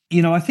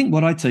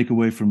what I take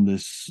away from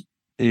this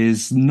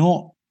is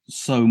not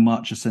so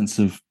much a sense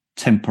of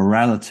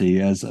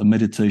temporality as a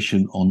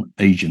meditation on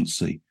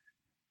agency,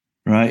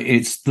 right?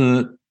 It's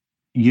that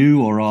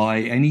you or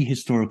I, any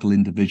historical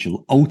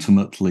individual,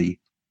 ultimately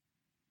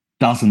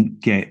doesn't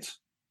get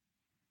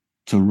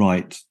to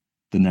write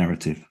the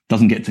narrative,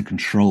 doesn't get to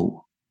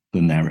control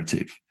the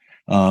narrative.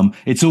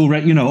 It's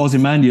already,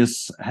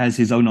 Ozymandias has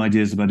his own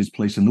ideas about his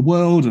place in the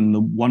world and the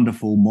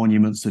wonderful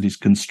monuments that he's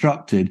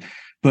constructed,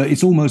 but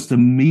it's almost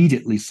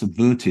immediately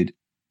subverted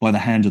by the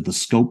hand of the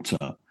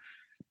sculptor.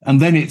 And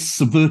then it's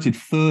subverted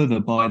further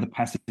by the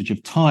passage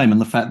of time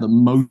and the fact that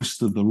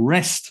most of the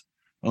rest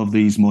of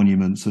these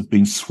monuments have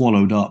been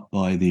swallowed up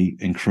by the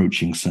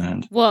encroaching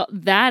sand. Well,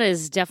 that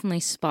is definitely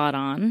spot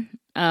on.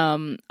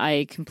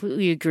 I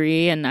completely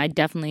agree, and I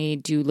definitely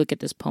do look at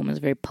this poem as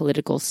a very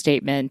political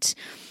statement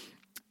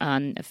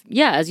on,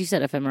 as you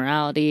said,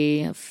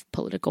 ephemerality, of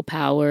political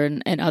power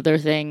and other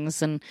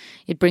things. And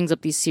it brings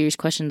up these serious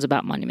questions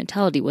about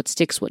monumentality, what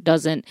sticks, what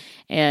doesn't.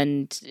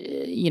 And,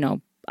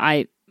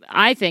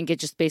 I think it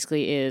just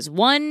basically is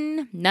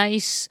one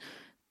nice,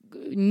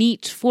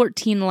 neat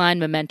 14-line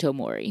memento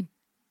mori,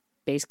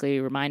 basically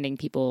reminding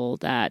people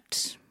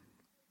that,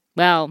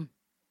 well,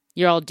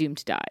 you're all doomed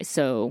to die.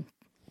 So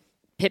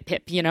pip,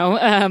 pip,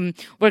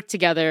 work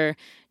together,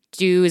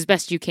 do as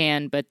best you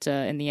can. But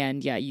in the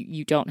end,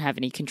 you don't have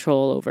any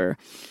control over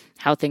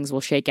how things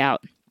will shake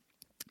out.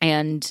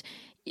 And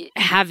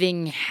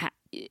having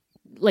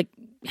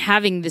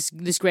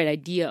this great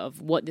idea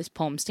of what this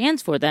poem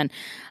stands for, then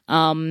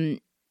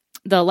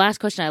the last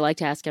question I like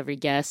to ask every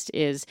guest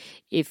is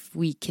if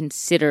we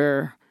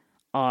consider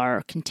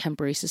our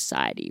contemporary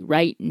society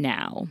right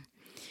now,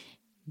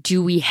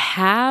 do we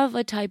have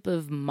a type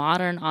of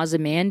modern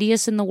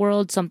Ozymandias in the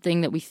world, something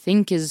that we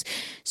think is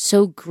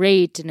so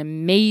great and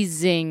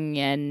amazing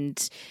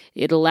and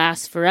it'll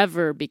last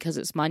forever because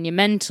it's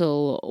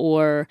monumental?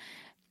 Or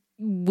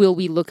will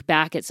we look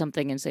back at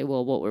something and say,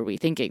 well, what were we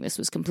thinking? This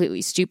was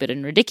completely stupid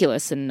and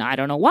ridiculous, and I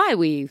don't know why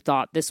we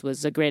thought this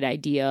was a great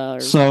idea.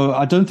 So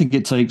I don't think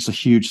it takes a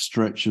huge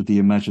stretch of the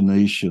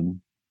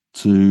imagination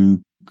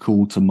to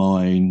call to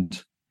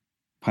mind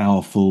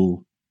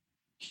powerful,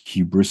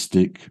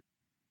 hubristic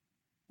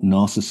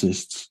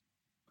narcissists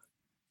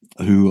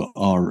who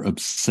are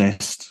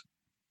obsessed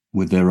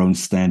with their own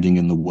standing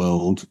in the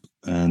world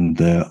and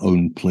their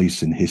own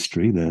place in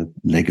history, their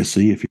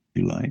legacy, if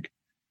you like,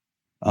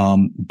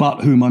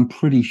 but whom I'm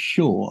pretty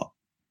sure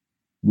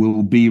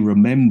will be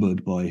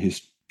remembered by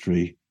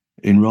history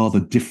in rather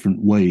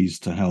different ways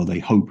to how they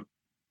hope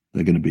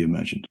they're going to be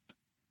imagined.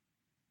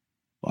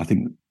 I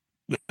think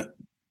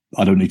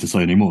I don't need to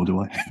say any more,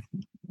 do I?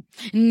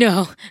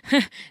 No.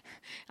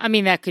 I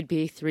mean, that could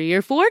be 3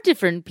 or 4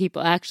 different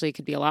people. Actually, it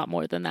could be a lot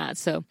more than that.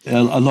 So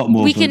a lot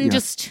more. We can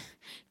just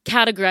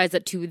categorize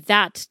it to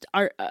that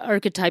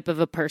archetype of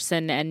a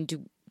person,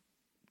 and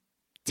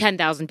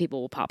 10,000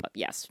 people will pop up.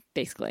 Yes,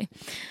 basically.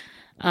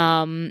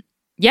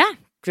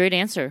 Great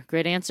answer.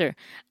 Great answer.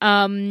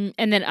 And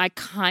then I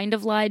kind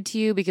of lied to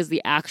you because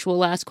the actual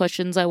last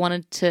questions I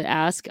wanted to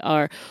ask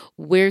are,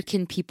 where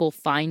can people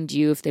find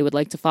you if they would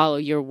like to follow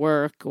your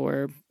work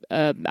or,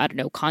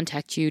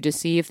 contact you to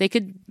see if they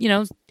could,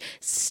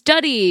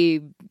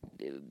 study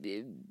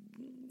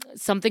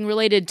something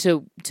related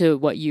to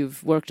what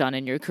you've worked on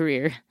in your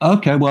career?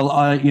 Okay, well,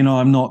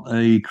 I'm not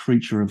a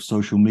creature of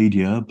social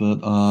media,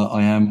 but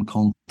I am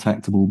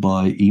contactable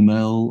by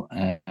email,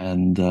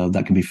 and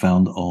that can be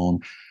found on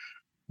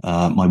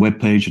my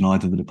webpage in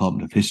either the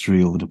Department of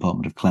History or the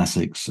Department of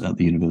Classics at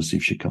the University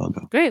of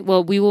Chicago. Great.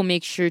 Well, we will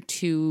make sure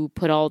to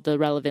put all the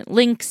relevant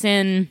links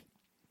in.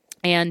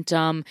 And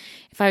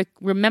if I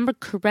remember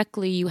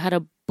correctly, you had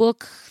a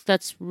book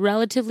that's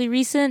relatively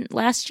recent.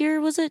 Last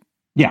year, was it?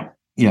 Yeah.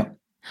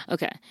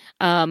 Okay.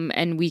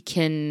 And we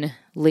can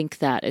link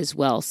that as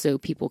well so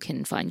people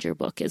can find your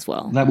book as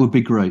well. That would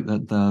be great.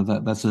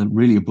 That's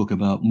really a book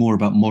more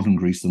about modern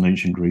Greece than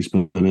ancient Greece,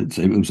 but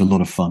it was a lot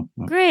of fun.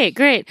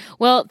 Great.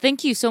 Well,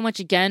 thank you so much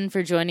again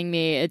for joining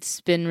me. It's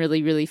been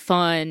really, really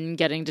fun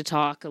getting to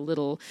talk a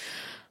little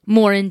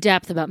more in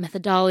depth about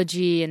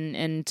methodology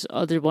and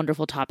other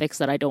wonderful topics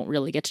that I don't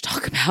really get to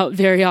talk about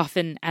very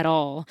often at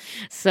all.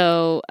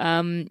 So,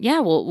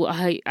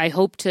 I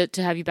hope to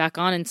have you back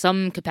on in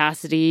some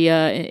capacity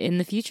in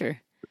the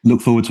future.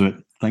 Look forward to it.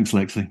 Thanks,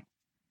 Lexi.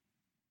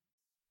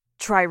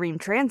 Trireme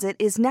Transit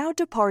is now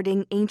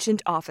departing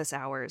ancient office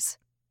hours.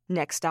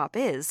 Next stop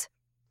is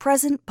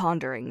Present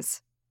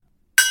Ponderings.